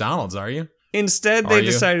defrauding McDonald's, are you? Instead, they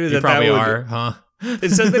decided that probably are, huh?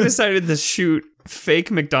 Instead, they decided to shoot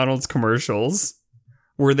fake McDonald's commercials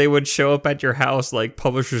where they would show up at your house like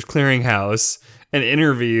Publishers Clearinghouse and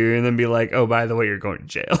interview you and then be like, oh, by the way, you're going to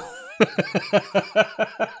jail.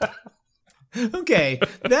 Okay,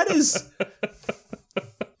 that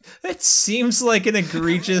seems like an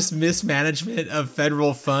egregious mismanagement of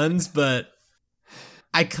federal funds, but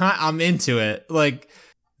I'm into it. Like,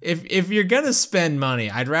 if you're gonna spend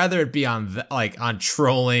money, I'd rather it be on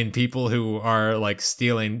trolling people who are like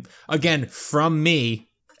stealing again from me,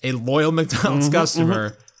 a loyal McDonald's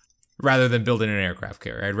customer, rather than building an aircraft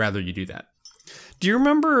carrier. I'd rather you do that. Do you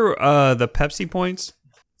remember the Pepsi points?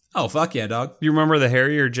 Oh, fuck yeah, dog. You remember the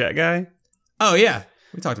Harrier jet guy? Oh, yeah.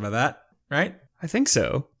 We talked about that, right? I think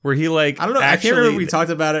so. Where he like I don't know. Actually, I can't remember if we talked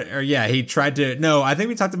about it or he tried to. No, I think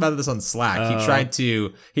we talked about this on Slack.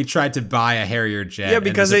 He tried to buy a Harrier jet. Yeah,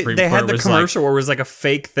 because they had the commercial where it was like a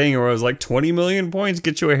fake thing where it was like 20 million points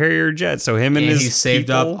get you a Harrier jet. So him and his he saved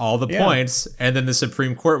people, up all the points, and then the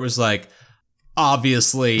Supreme Court was like,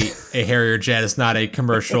 obviously a Harrier jet is not a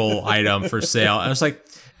commercial item for sale. I was like,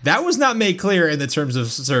 that was not made clear in the terms of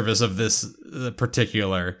service of this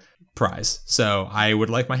particular prize. So I would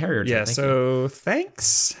like my Harrier jet. Yeah,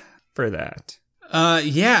 thanks for that.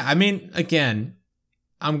 Yeah, I mean, again,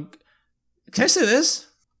 can I say this?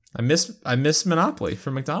 I miss Monopoly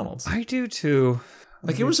from McDonald's. I do too.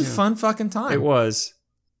 It was a fun fucking time. It was.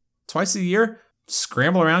 Twice a year,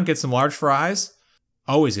 scramble around, get some large fries.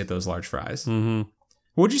 Always get those large fries. Mm-hmm.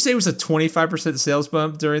 What would you say was a 25% sales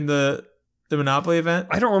bump during the Monopoly event?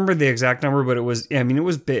 I don't remember the exact number, but it was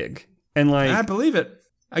big. And I believe it.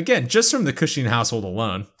 Again, just from the Cushing household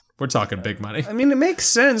alone, we're talking big money. I mean, it makes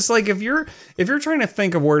sense. Like if you're trying to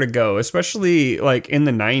think of where to go, especially like in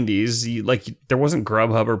the 90s, there wasn't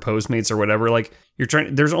Grubhub or Postmates or whatever. Like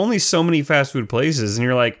there's only so many fast food places, and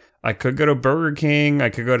you're like, I could go to Burger King, I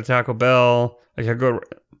could go to Taco Bell, I could go,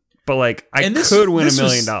 but like I could win $1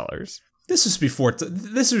 million. This was before.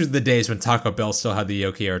 This was the days when Taco Bell still had the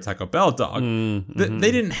Yoki Taco Bell dog. Mm-hmm. They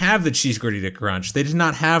didn't have the cheese gordita crunch. They did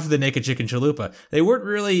not have the naked chicken chalupa. They weren't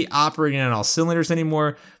really operating on all cylinders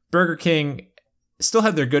anymore. Burger King still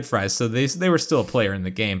had their good fries, so they were still a player in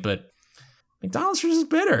the game. But McDonald's was just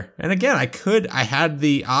bitter. And again, I had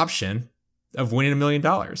the option of winning $1 million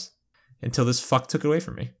until this fuck took it away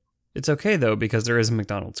from me. It's okay though, because there is a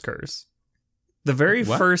McDonald's curse. The very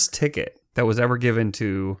first ticket that was ever given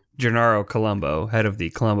to Gennaro Colombo, head of the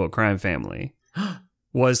Colombo crime family,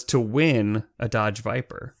 was to win a Dodge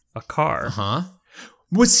Viper, a car. Uh-huh.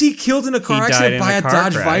 Was he killed in a car accident by a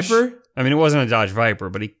Dodge Viper? I mean, it wasn't a Dodge Viper,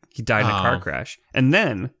 but he died in a car crash. And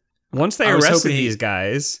then, once they arrested these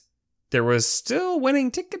guys, there was still winning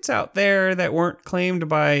tickets out there that weren't claimed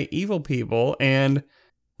by evil people, and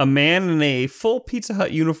a man in a full Pizza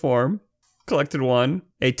Hut uniform collected one,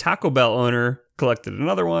 a Taco Bell owner collected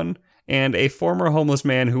another one, and a former homeless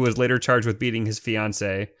man who was later charged with beating his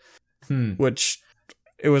fiancée, which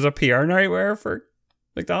it was a PR nightmare for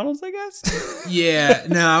McDonald's, I guess. Yeah,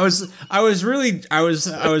 no, I was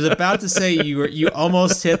about to say you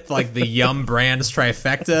almost hit like the Yum Brands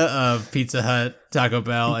trifecta of Pizza Hut, Taco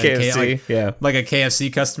Bell, and KFC. Like a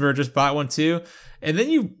KFC customer just bought one too. And then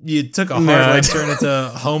you took a hard turn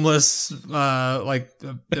into homeless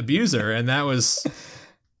abuser, and that was,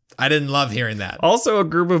 I didn't love hearing that. Also, a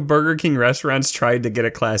group of Burger King restaurants tried to get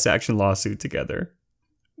a class action lawsuit together.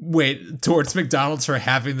 Wait, towards McDonald's for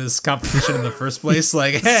having this competition in the first place?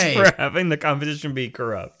 Like, hey, for having the competition be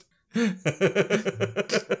corrupt.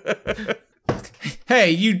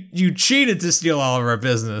 Hey, you cheated to steal all of our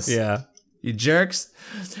business. Yeah. You jerks.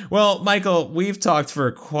 Well, Michael, we've talked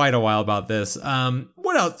for quite a while about this.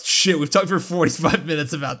 What else? Shit, we've talked for 45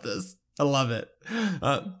 minutes about this. I love it.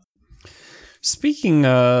 Speaking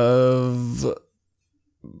of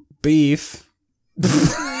beef.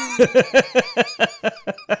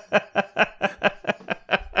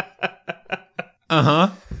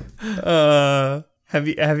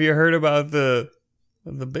 Have you heard about the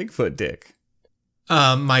Bigfoot dick?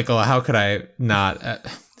 Michael, how could I not?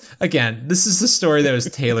 Again, this is a story that was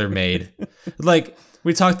tailor-made. Like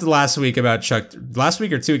we talked last week or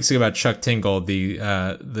 2 weeks ago about Chuck Tingle,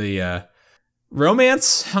 the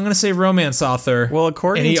romance. I'm gonna say romance author. Well,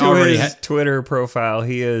 according to his Twitter profile,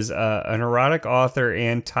 he is an erotic author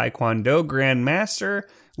and Taekwondo grandmaster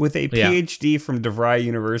with a PhD from DeVry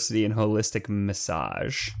University in holistic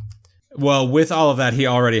massage. Well, with all of that, he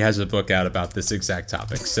already has a book out about this exact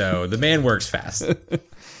topic. So the man works fast.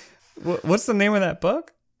 What's the name of that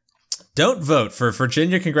book? Don't vote for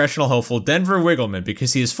Virginia congressional hopeful Denver Wiggleman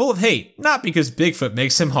because he is full of hate, not because Bigfoot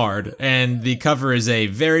makes him hard. And the cover is a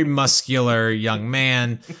very muscular young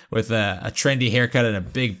man with a trendy haircut and a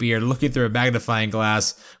big beard looking through a magnifying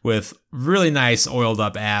glass with really nice oiled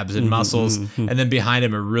up abs and muscles. And then behind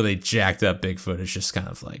him, a really jacked up Bigfoot is just kind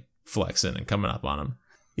of like flexing and coming up on him.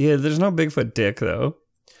 Yeah, there's no Bigfoot dick, though.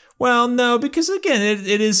 Well, no, because again,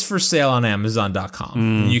 it is for sale on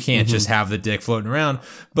Amazon.com. You can't just have the dick floating around.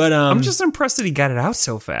 But I'm just impressed that he got it out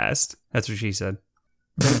so fast. That's what she said.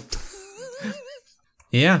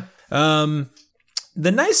 Yeah. The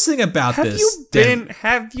nice thing about have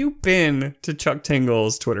you been to Chuck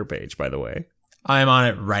Tingle's Twitter page, by the way? I'm on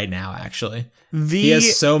it right now, actually. He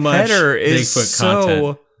has so much Bigfoot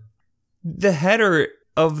content. The header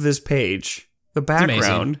of this page, the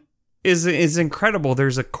background, is incredible.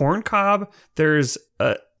 There's a corn cob. There's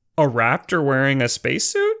a raptor wearing a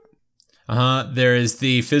spacesuit. There is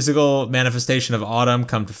the physical manifestation of autumn.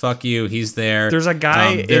 Come to fuck you. He's there. There's a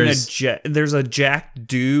guy in a jet. There's a jacked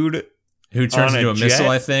dude who turns into a jet? missile,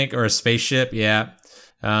 I think, or a spaceship. Yeah.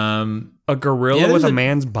 A gorilla with a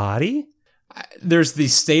man's body. There's the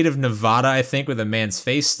state of Nevada, I think, with a man's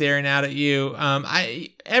face staring out at you.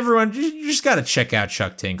 Everyone, you just got to check out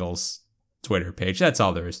Chuck Tingle's Twitter page. That's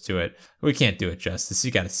all there is to it. We can't do it justice.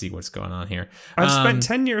 You got to see what's going on here. I've spent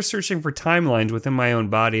 10 years searching for timelines within my own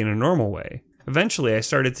body in a normal way. Eventually, I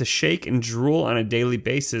started to shake and drool on a daily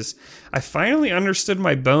basis. I finally understood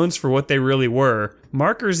my bones for what they really were,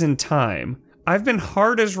 markers in time. I've been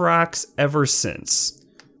hard as rocks ever since.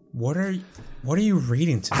 What are you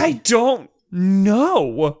reading to me? I don't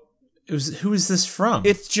know. Who is this from?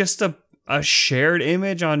 It's just a shared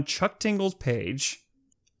image on Chuck Tingle's page.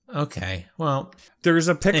 Okay, well, there's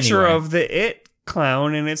a picture anyway. of the It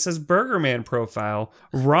clown, and it says Burger Man profile.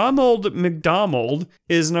 Ronald McDonald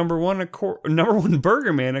is number one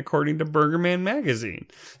Burger Man according to Burger Man magazine,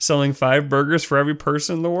 selling 5 burgers for every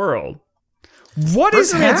person in the world. What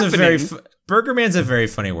is happening? Burger Man's a very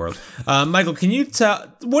funny world. Michael, can you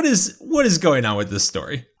tell what is going on with this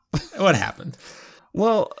story? What happened?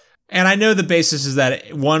 Well. And I know the basis is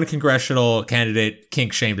that one congressional candidate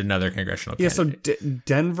kink shamed another congressional candidate. Yeah, so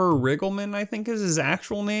Denver Riggleman, I think, is his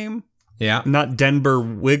actual name. Yeah. Not Denver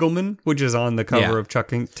Wiggleman, which is on the cover of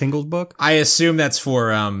Chuck Tingle's book. I assume that's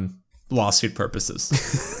for lawsuit purposes.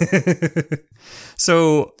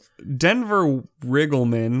 So Denver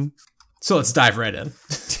Riggleman. So let's dive right in.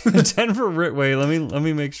 Wait, let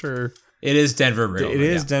me make sure. It is Denver Riggleman. It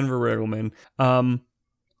is Denver Riggleman.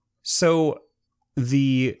 So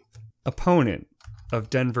the opponent of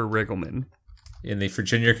Denver Riggleman in the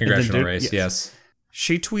Virginia congressional race, yes.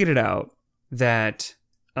 She tweeted out that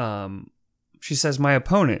she says, my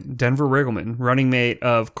opponent, Denver Riggleman, running mate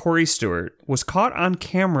of Corey Stewart, was caught on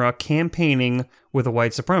camera campaigning with a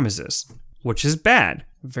white supremacist, which is bad,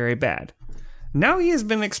 very bad. Now he has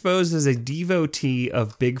been exposed as a devotee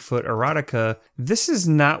of Bigfoot erotica. This is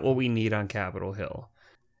not what we need on Capitol Hill.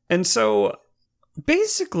 And so,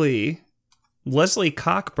 basically, Leslie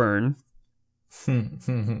Cockburn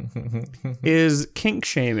is kink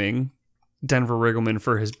shaming Denver Riggleman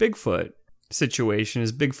for his Bigfoot situation,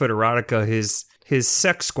 his Bigfoot erotica, his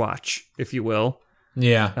sex squatch, if you will.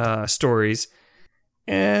 Yeah. Stories.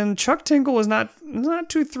 And Chuck Tingle is not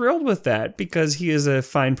too thrilled with that because he is a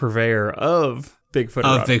fine purveyor of Bigfoot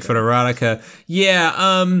erotica. Of Bigfoot erotica. Yeah,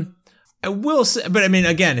 I will say, but I mean,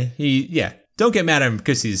 again, don't get mad at him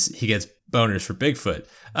because he gets boners for Bigfoot.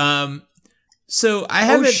 So I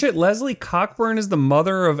haven't... Oh shit, Leslie Cockburn is the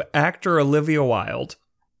mother of actor Olivia Wilde.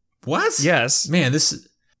 What? Yes. Man, this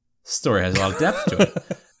story has a lot of depth to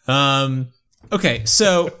it. Okay,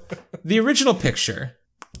 so the original picture,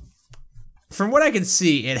 from what I can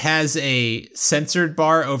see, it has a censored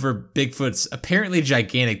bar over Bigfoot's apparently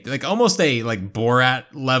gigantic, like almost a like Borat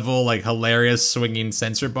level, like hilarious swinging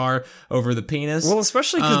censor bar over the penis. Well,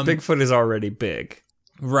 especially because Bigfoot is already big.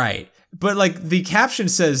 Right. But like the caption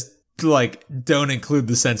says, like, don't include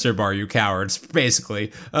the censor bar, you cowards,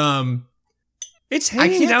 basically. It's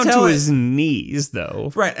hanging down to his knees,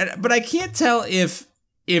 though. Right, but I can't tell if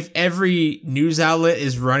every news outlet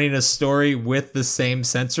is running a story with the same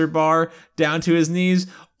censor bar down to his knees,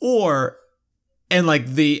 and like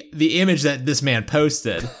the image that this man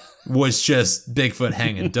posted was just Bigfoot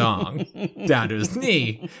hanging dong down to his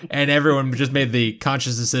knee, and everyone just made the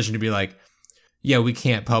conscious decision to be like, yeah, we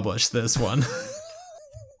can't publish this one.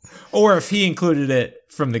 Or if he included it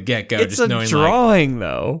from the get-go, it's just knowing, a drawing,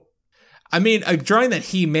 though. I mean, a drawing that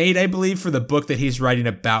he made, I believe, for the book that he's writing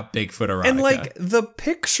about Bigfoot erotica. And, like, the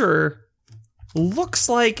picture looks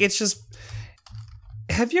like it's just...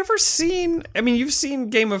 Have you ever seen... I mean, you've seen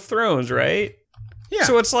Game of Thrones, right? Yeah.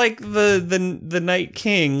 So it's like the Night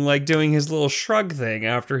King, like, doing his little shrug thing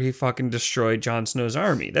after he fucking destroyed Jon Snow's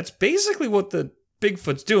army. That's basically what the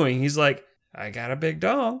Bigfoot's doing. He's like, I got a big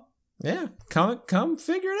dog. Yeah, come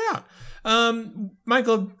figure it out.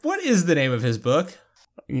 Michael, what is the name of his book?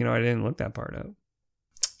 You know, I didn't look that part up.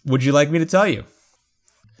 Would you like me to tell you?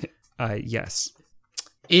 Yes.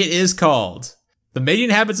 It is called The Mating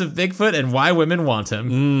Habits of Bigfoot and Why Women Want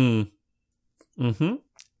Him. Mm-hmm.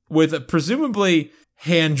 With presumably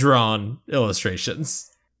hand-drawn illustrations.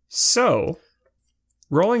 So,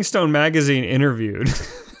 Rolling Stone magazine interviewed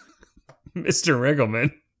Mr.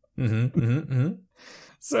 Riggleman.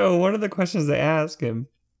 So one of the questions they ask him,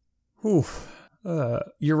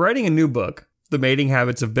 you're writing a new book, The Mating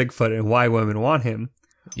Habits of Bigfoot and Why Women Want Him.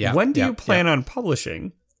 Yeah. When do you plan on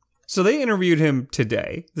publishing? So they interviewed him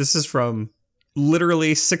today. This is from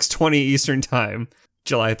literally 6:20 Eastern Time,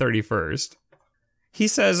 July 31st. He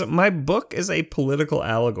says, my book is a political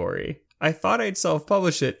allegory. I thought I'd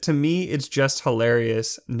self-publish it. To me, it's just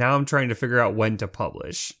hilarious. Now I'm trying to figure out when to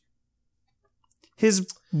publish. His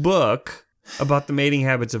book about the mating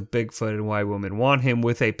habits of Bigfoot and why women want him,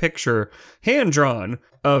 with a picture hand-drawn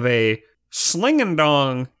of a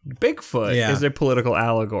sling-and-dong Bigfoot, is a political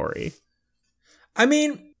allegory. I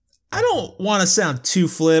mean, I don't want to sound too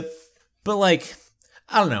flip, but like,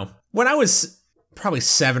 I don't know. When I was probably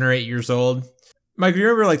 7 or 8 years old, Mike, you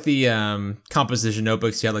remember like the composition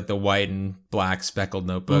notebooks? You had like the white and black speckled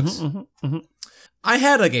notebooks. I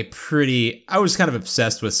had like I was kind of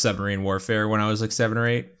obsessed with submarine warfare when I was like 7 or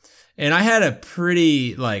 8. And I had a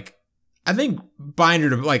pretty like, I think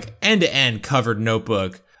binder to like end to end covered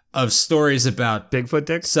notebook of stories about Bigfoot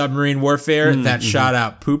dicks, submarine warfare that shot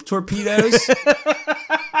out poop torpedoes.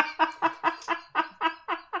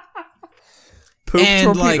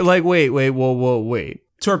 Wait.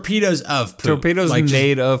 Torpedoes of poop. Torpedoes like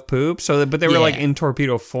made of poop. But they were like in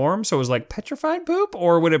torpedo form. So it was like petrified poop,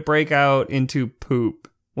 or would it break out into poop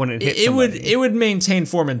when it hit somebody? It would maintain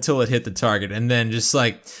form until it hit the target, and then just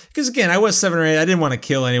like, because again, I was 7 or 8. I didn't want to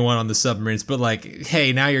kill anyone on the submarines, but like,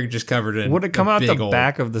 hey, now you're just covered in. Would it come out the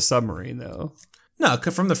back of the submarine though? No,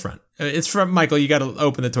 from the front. It's from Michael. You got to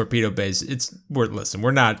open the torpedo bays.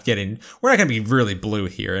 We're not going to be really blue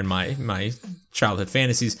here in my childhood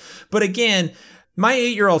fantasies. But again, my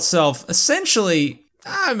 8-year-old self, essentially,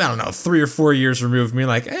 I don't know, 3 or 4 years removed from me,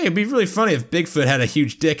 like, hey, it'd be really funny if Bigfoot had a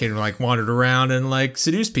huge dick and like wandered around and like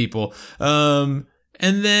seduced people. And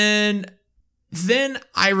then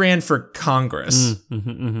I ran for Congress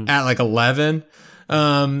at like 11.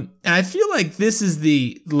 And I feel like this is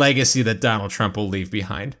the legacy that Donald Trump will leave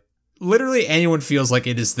behind. Literally anyone feels like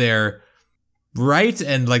it is their right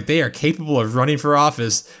and like they are capable of running for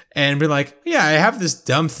office and be like, yeah, I have this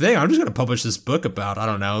dumb thing. I'm just going to publish this book about, I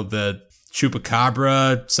don't know, the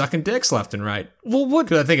chupacabra sucking dicks left and right. Well,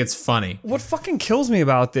 because I think it's funny. What fucking kills me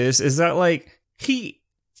about this is that like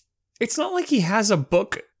it's not like he has a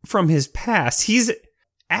book from his past. He's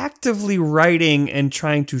actively writing and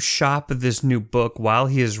trying to shop this new book while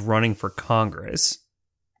he is running for Congress.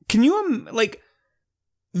 Can you, like,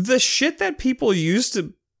 the shit that people used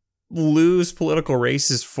to lose political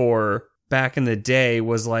races for back in the day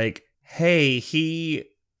was like, hey, he,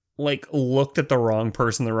 like, looked at the wrong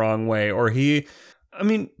person the wrong way, or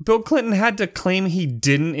Bill Clinton had to claim he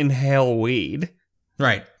didn't inhale weed.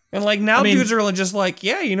 Right. And, like, now dudes are just like,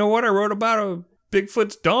 yeah, you know what, I wrote about a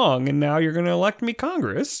Bigfoot's dong, and now you're going to elect me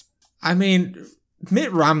Congress. I mean,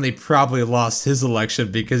 Mitt Romney probably lost his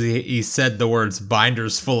election because he said the words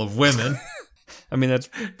binders full of women. I mean,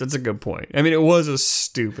 that's a good point. I mean, it was a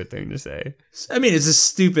stupid thing to say. I mean, it's a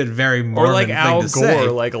stupid, very Mormon thing to say. Or like Al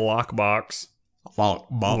Gore, like a lockbox.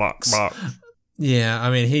 Lockbox. Yeah,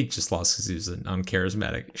 I mean, he just lost because he was an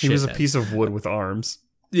uncharismatic He was a piece of wood with arms.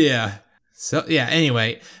 Yeah. So, yeah,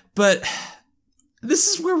 anyway. But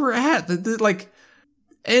this is where we're at.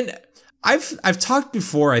 And I've talked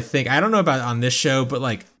before, I think, I don't know about on this show, but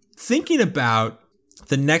like thinking about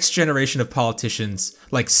the next generation of politicians,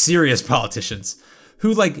 like serious politicians,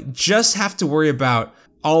 who like just have to worry about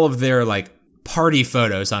all of their like party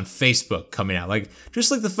photos on Facebook coming out. Like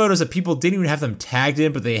just like the photos that people didn't even have them tagged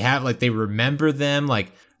in, but they have like they remember them,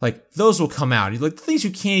 like those will come out. Like the things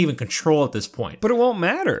you can't even control at this point. But it won't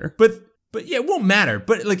matter. But yeah, it won't matter.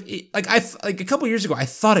 But like a couple years ago, I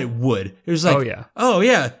thought it would. It was like, oh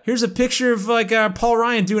yeah, here's a picture of like Paul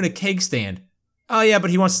Ryan doing a cake stand. Oh yeah, but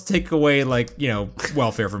he wants to take away like, you know,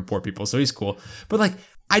 welfare from poor people, so he's cool. But like,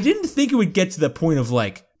 I didn't think it would get to the point of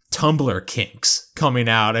like Tumblr kinks coming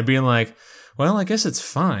out and being like, well, I guess it's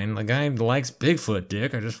fine. The guy likes Bigfoot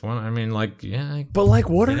dick. But like,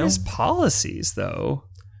 what are his policies though?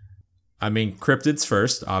 I mean, cryptids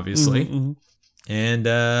first, obviously. Mm-hmm.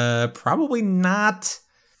 And probably not.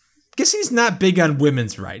 Guess he's not big on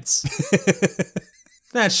women's rights.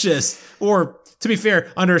 That's just, or to be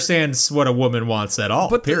fair, understands what a woman wants at all.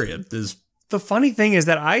 But period. The funny thing is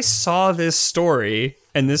that I saw this story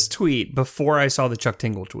and this tweet before I saw the Chuck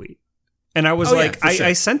Tingle tweet, and I was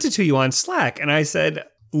I sent it to you on Slack, and I said,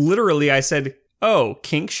 oh,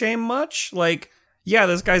 kink shame much? Like, yeah,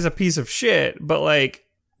 this guy's a piece of shit, but like,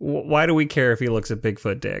 why do we care if he looks at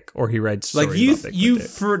Bigfoot dick or he writes stories about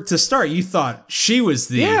Bigfoot dick? To start, you thought she was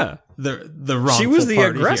the wrongful she was the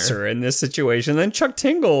party aggressor here in this situation. Then Chuck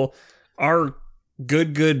Tingle, our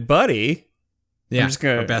good buddy, yeah,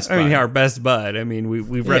 our best bud. I mean,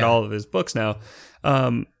 we've read all of his books now.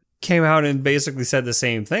 Came out and basically said the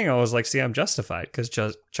same thing. I was like, see, I'm justified because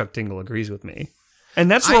Chuck Tingle agrees with me, and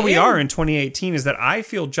that's where we are in 2018. Is that I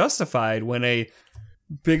feel justified when a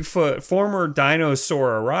Bigfoot, former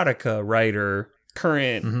dinosaur erotica writer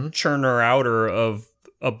current churner outer of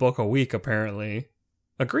a book a week, apparently,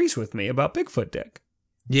 agrees with me about Bigfoot dick.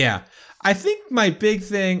 Yeah. I think my big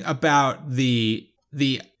thing about the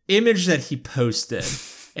image that he posted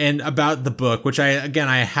and about the book, which I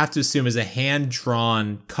have to assume is a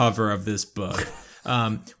hand-drawn cover of this book,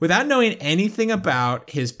 without knowing anything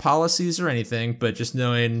about his policies or anything, but just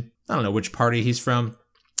knowing, I don't know which party he's from.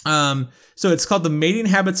 So it's called The Mating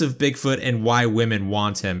Habits of Bigfoot and Why Women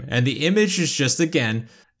Want Him. And the image is just, again,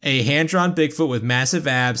 a hand-drawn Bigfoot with massive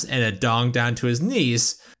abs and a dong down to his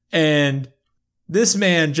knees. And this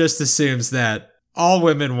man just assumes that all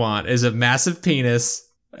women want is a massive penis,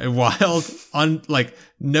 a wild,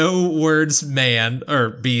 no words man or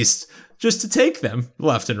beast, just to take them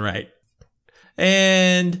left and right.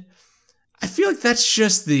 And I feel like that's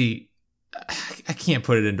just I can't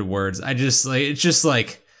put it into words. It's just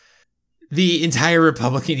like the entire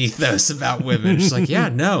Republican ethos about women. Just like, yeah,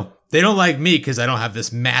 no, they don't like me because I don't have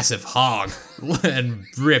this massive hog and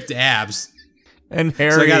ripped abs. And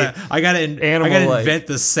hairy. So I gotta invent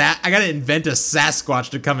a Sasquatch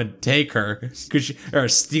to come and take her or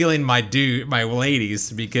stealing my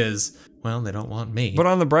ladies because, well, they don't want me. But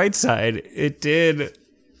on the bright side, it did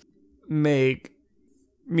make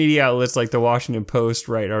media outlets like the Washington Post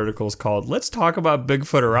write articles called "Let's Talk About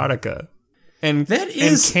Bigfoot Erotica," and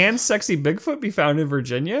can sexy Bigfoot be found in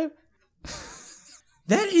Virginia?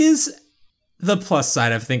 That is the plus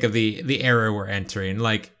side, I think, of the era we're entering.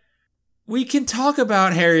 Like, we can talk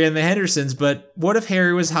about Harry and the Hendersons, but what if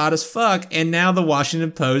Harry was hot as fuck and now the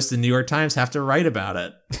Washington Post and New York Times have to write about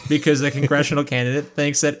it because the congressional candidate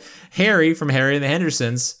thinks that Harry from Harry and the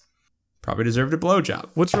Hendersons probably deserved a blowjob.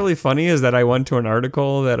 What's really funny is that I went to an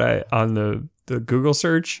article that on the Google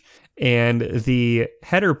search, and the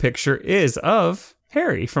header picture is of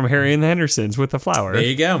Harry from Harry and the Hendersons with the flower. There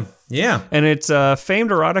you go. Yeah. And it's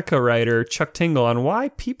famed erotica writer Chuck Tingle on why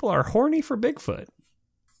people are horny for Bigfoot.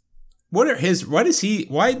 Why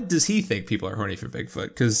does he think people are horny for Bigfoot?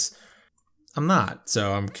 Because I'm not,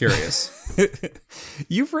 so I'm curious.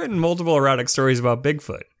 You've written multiple erotic stories about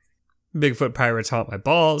Bigfoot. Bigfoot Pirates Haunt My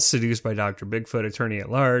Balls, Seduced by Dr. Bigfoot, Attorney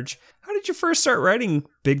at Large. How did you first start writing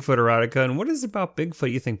Bigfoot erotica, and what is it about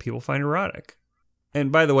Bigfoot you think people find erotic?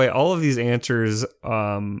 And by the way, all of these answers,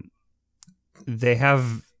 they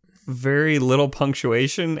have very little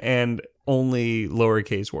punctuation and only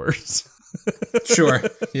lowercase words. Sure,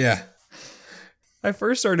 yeah. I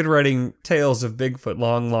first started writing tales of Bigfoot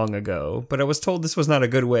long, long ago, but I was told this was not a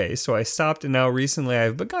good way, so I stopped, and now recently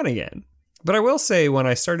I've begun again. But I will say, when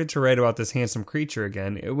I started to write about this handsome creature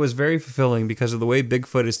again, it was very fulfilling because of the way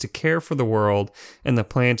Bigfoot is to care for the world and the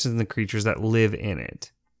plants and the creatures that live in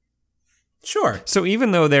it. Sure. So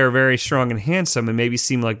even though they're very strong and handsome and maybe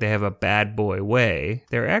seem like they have a bad boy way,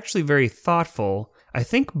 they're actually very thoughtful. I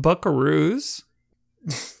think buckaroos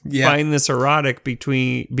find this erotic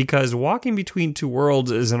because walking between two worlds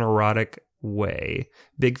is an erotic way.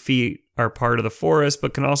 Big feet are part of the forest,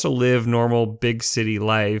 but can also live normal big city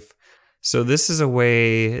life. So this is a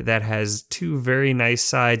way that has two very nice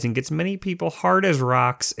sides and gets many people hard as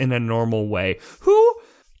rocks in a normal way. Who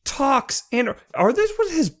talks and are this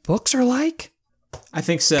what his books are like? I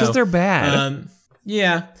think so. Because they're bad.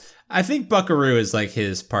 Yeah. I think buckaroo is like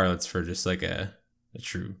his parlance for just like a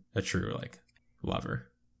true like lover.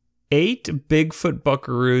 8 Bigfoot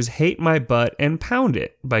Buckaroos Hate My Butt and Pound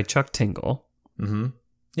It by Chuck Tingle. Mm-hmm.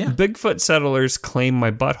 Yeah. Bigfoot Settlers Claim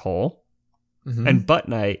My Butthole. Mm-hmm. And Butt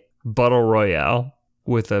Night Battle Royale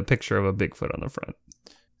with a picture of a Bigfoot on the front.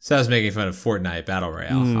 So I was making fun of Fortnite Battle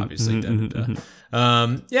Royale, obviously.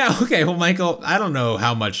 Yeah, okay. Well, Michael, I don't know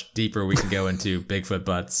how much deeper we can go into Bigfoot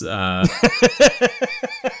butts.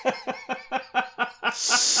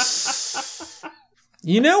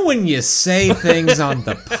 You know when you say things on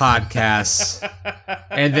the podcast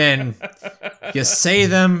and then you say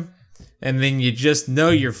them and then you just know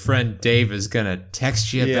your friend Dave is going to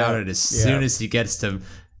text you about it as soon as he gets to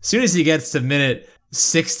minute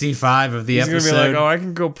 65 of the episode. He's going to be like, I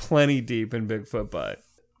can go plenty deep in Bigfoot butt.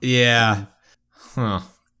 Yeah. Huh.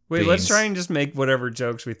 Wait, let's try and just make whatever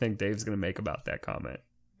jokes we think Dave's going to make about that comment.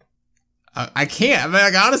 I can't. I mean,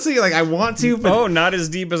 like, honestly, like, I want to, but... not as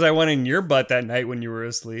deep as I went in your butt that night when you were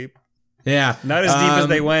asleep. Yeah. Not as deep as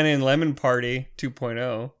they went in Lemon Party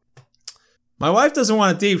 2.0. My wife doesn't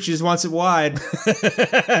want it deep. She just wants it wide.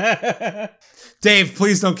 Dave,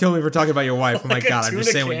 please don't kill me for talking about your wife. Oh my God, I'm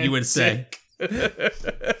just saying what you would say.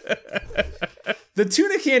 The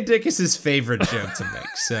tuna can dick is his favorite joke to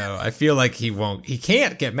make, so I feel like he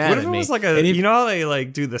can't get mad at me. What if it was like you know how they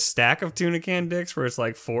like do the stack of tuna can dicks where it's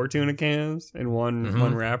like 4 tuna cans in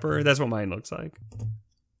one wrapper? That's what mine looks like.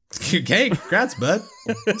 Okay, congrats, bud.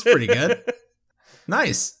 That's pretty good.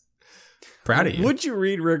 Nice. Proud of you. Would you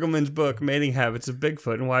read Riggleman's book, Mating Habits of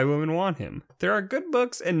Bigfoot and Why Women Want Him? There are good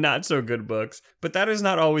books and not so good books, but that is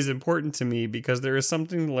not always important to me because there is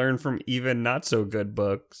something to learn from even not so good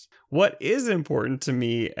books. What is important to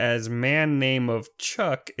me as man name of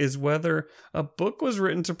Chuck is whether a book was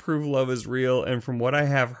written to prove love is real, and from what I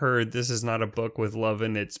have heard, this is not a book with love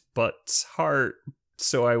in its butt's heart,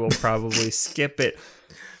 so I will probably skip it.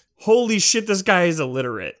 Holy shit, this guy is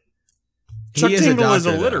illiterate. Chuck Tingle is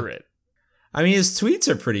illiterate. I mean, his tweets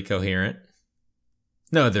are pretty coherent.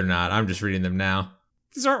 No, they're not. I'm just reading them now.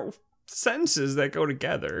 These aren't sentences that go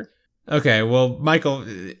together. Okay, well, Michael,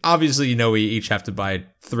 obviously, you know we each have to buy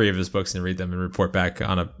 3 of his books and read them and report back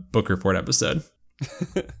on a book report episode.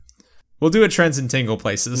 We'll do a Trends and Tingle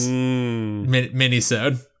Places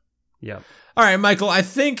mini-sode. Yep. All right, Michael, I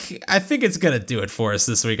think it's going to do it for us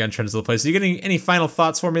this week on Trends and Places. You got any final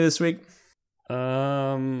thoughts for me this week?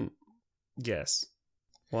 Yes.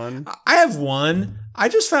 One. I have one. I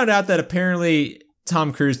just found out that apparently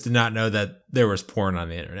Tom Cruise did not know that there was porn on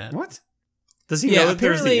the internet. What? Does he know that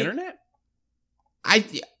there's the internet?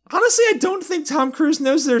 I don't think Tom Cruise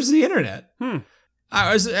knows there's the internet.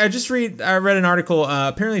 I read an article.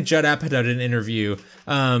 Apparently, Judd Apatow did an interview,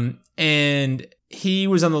 and he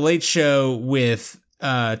was on the Late Show with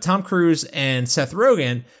Tom Cruise and Seth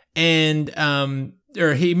Rogen, and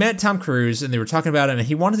or he met Tom Cruise, and they were talking about him, and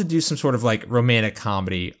he wanted to do some sort of like romantic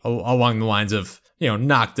comedy along the lines of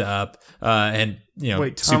Knocked Up, and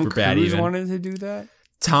Wait, Tom Super Bad. Cruise wanted to do that?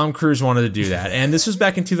 Tom Cruise wanted to do that, and this was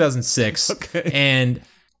back in 2006. Okay.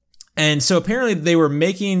 And so apparently they were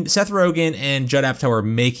making, Seth Rogen and Judd Apatow were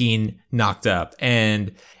making Knocked Up,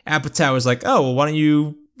 and Apatow was like, oh, well, why don't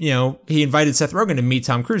you, he invited Seth Rogen to meet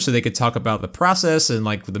Tom Cruise so they could talk about the process and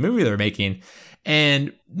like the movie they were making.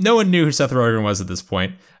 And no one knew who Seth Rogen was at this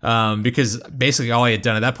point, because basically all he had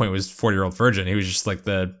done at that point was 40-Year-Old Virgin. He was just like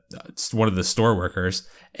one of the store workers.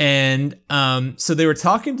 And so they were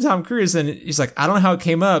talking to Tom Cruise, and he's like, I don't know how it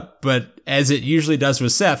came up, but as it usually does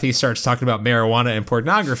with Seth, he starts talking about marijuana and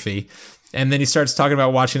pornography. And then he starts talking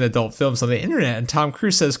about watching adult films on the internet. And Tom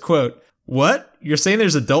Cruise says, quote, "What? You're saying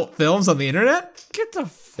there's adult films on the internet? Get the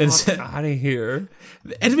fuck out of here."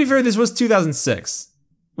 And to be fair, this was 2006,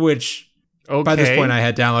 which... Okay. By this point, I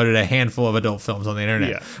had downloaded a handful of adult films on the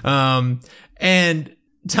internet. Yeah. And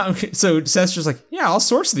so Seth's just like, yeah, I'll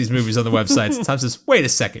source these movies on the websites. And Tom says, wait a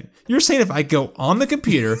second. You're saying if I go on the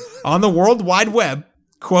computer, on the World Wide Web,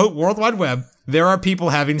 quote, World Wide Web, there are people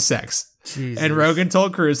having sex. Jesus. And Rogen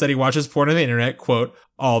told Cruise that he watches porn on the internet, quote,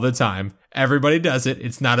 all the time. Everybody does it.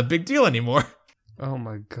 It's not a big deal anymore. Oh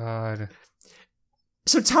my God.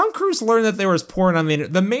 So Tom Cruise learned that there was porn on the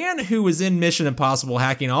internet. The man who was in Mission Impossible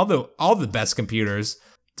hacking all the best computers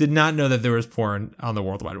did not know that there was porn on the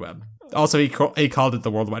World Wide Web. Also, he called it the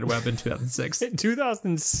World Wide Web in 2006. In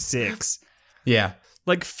 2006? Yeah.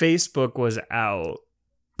 Like Facebook was out.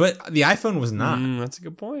 But the iPhone was not. That's a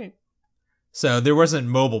good point. So there wasn't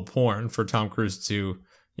mobile porn for Tom Cruise to,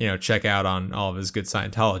 check out on all of his good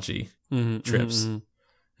Scientology trips. Mm-hmm.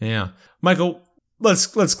 Yeah. Michael... Let's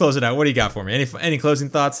close it out. What do you got for me? Any closing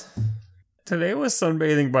thoughts? Today was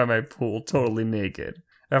sunbathing by my pool, totally naked.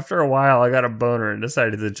 After a while, I got a boner and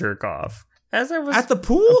decided to jerk off. As I was at the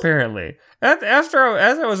pool, apparently. As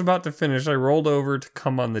I was about to finish, I rolled over to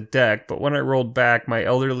come on the deck. But when I rolled back, my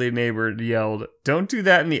elderly neighbor yelled, "Don't do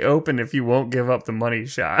that in the open if you won't give up the money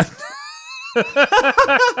shot."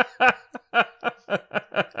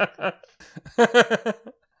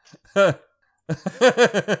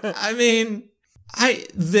 I mean.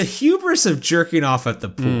 The hubris of jerking off at the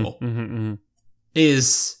pool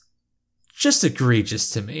is just egregious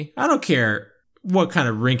to me. I don't care what kind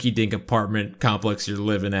of rinky-dink apartment complex you're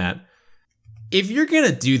living at. If you're going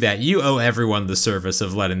to do that, you owe everyone the service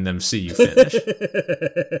of letting them see you finish.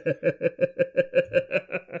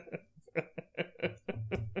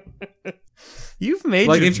 You've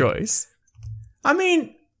made your choice. I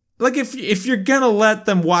mean, like if you're going to let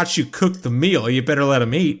them watch you cook the meal, you better let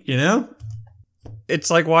them eat, It's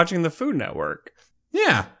like watching the Food Network.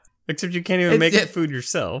 Yeah. Except you can't even make the food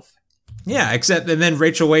yourself. Yeah, and then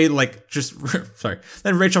Rachel Ray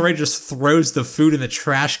Then Rachel Ray just throws the food in the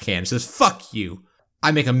trash can. She says, "Fuck you.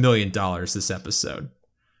 I make $1 million this episode."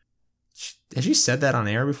 Has she said that on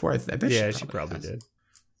air before? I bet she probably did.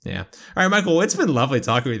 Yeah. All right, Michael, it's been lovely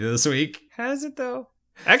talking with you this week. Has it, though?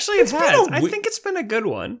 Actually, it has. I think it's been a good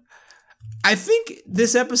one. I think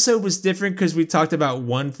this episode was different because we talked about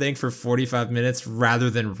one thing for 45 minutes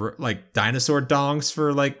rather than like dinosaur dongs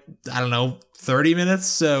for 30 minutes.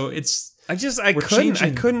 So it's I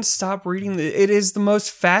couldn't stop reading. It is the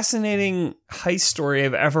most fascinating heist story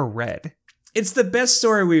I've ever read. It's the best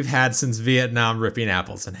story we've had since Vietnam ripping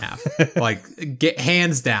apples in half. Like,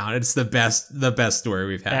 hands down, it's the best story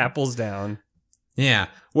we've had. Apples down. Yeah.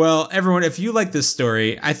 Well, everyone, if you like this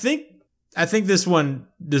story, I think this one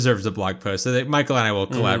deserves a blog post. I think Michael and I will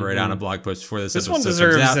collaborate on a blog post before this episode one comes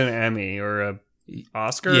deserves out. an Emmy or a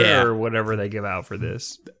Oscar or whatever they give out for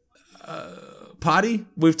this. Potty?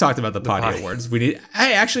 We've talked about the Potty Awards. We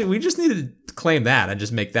just need to claim that and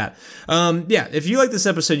just make that. If you like this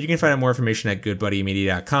episode, you can find out more information at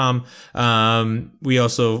goodbuddymedia.com.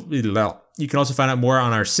 You can also find out more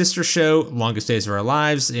on our sister show, Longest Days of Our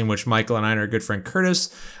Lives, in which Michael and I and our good friend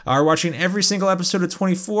Curtis are watching every single episode of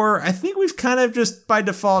 24. I think we've kind of just by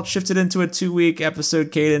default shifted into a 2-week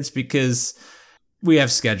episode cadence because we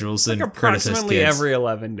have schedules and Curtis has approximately kids. every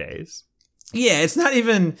 11 days. Yeah, it's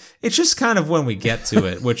just kind of when we get to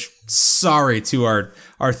it, which sorry to our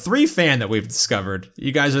 3 fan that we've discovered.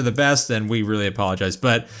 You guys are the best and we really apologize.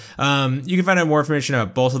 But you can find out more information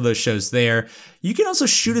about both of those shows there. You can also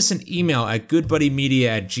shoot us an email at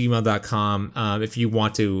goodbuddymedia@gmail.com if you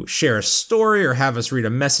want to share a story or have us read a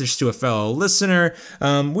message to a fellow listener.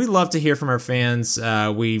 We love to hear from our fans.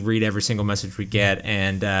 We read every single message we get,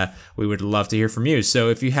 and we would love to hear from you. So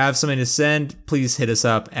if you have something to send, please hit us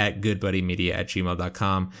up at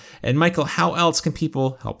goodbuddymedia@gmail.com. And Michael, how else can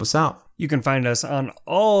people help us out? You can find us on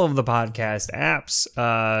all of the podcast apps.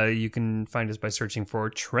 You can find us by searching for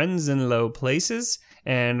Trends in Low Places.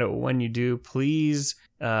 And when you do, please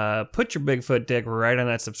put your Bigfoot dick right on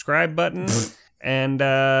that subscribe button and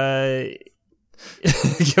give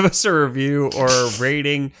us a review or a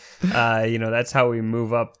rating. That's how we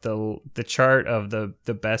move up the chart of the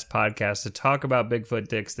best podcasts to talk about Bigfoot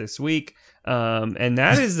dicks this week. And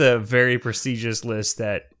that is a very prestigious list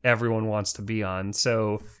that everyone wants to be on.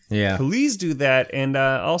 So please do that. And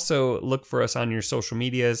also look for us on your social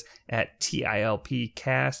medias at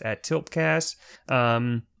TILPcast, at TilpCast,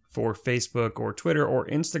 for Facebook or Twitter or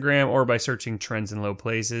Instagram, or by searching Trends in Low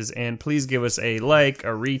Places. And please give us a like, a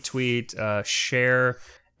retweet, share,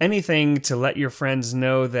 anything to let your friends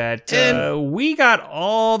know that we got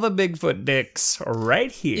all the Bigfoot dicks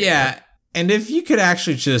right here. Yeah. And if you could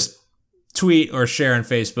actually just tweet or share on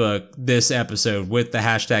Facebook this episode with the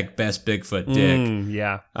hashtag best Bigfoot dick.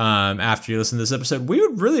 After you listen to this episode, we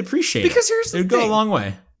would really appreciate it. Because here's the thing. It would go a long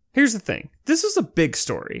way. Here's the thing. This is a big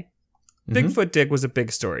story. Bigfoot dick was a big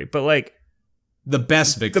story, but like the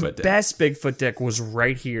best Bigfoot dick. The best Bigfoot dick was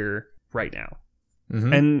right here, right now.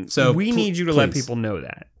 And so we need you to let people know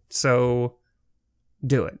that. So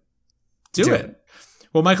do it. Do it.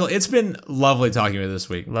 Well, Michael, it's been lovely talking with you this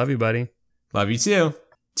week. Love you, buddy. Love you too.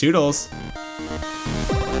 Toodles.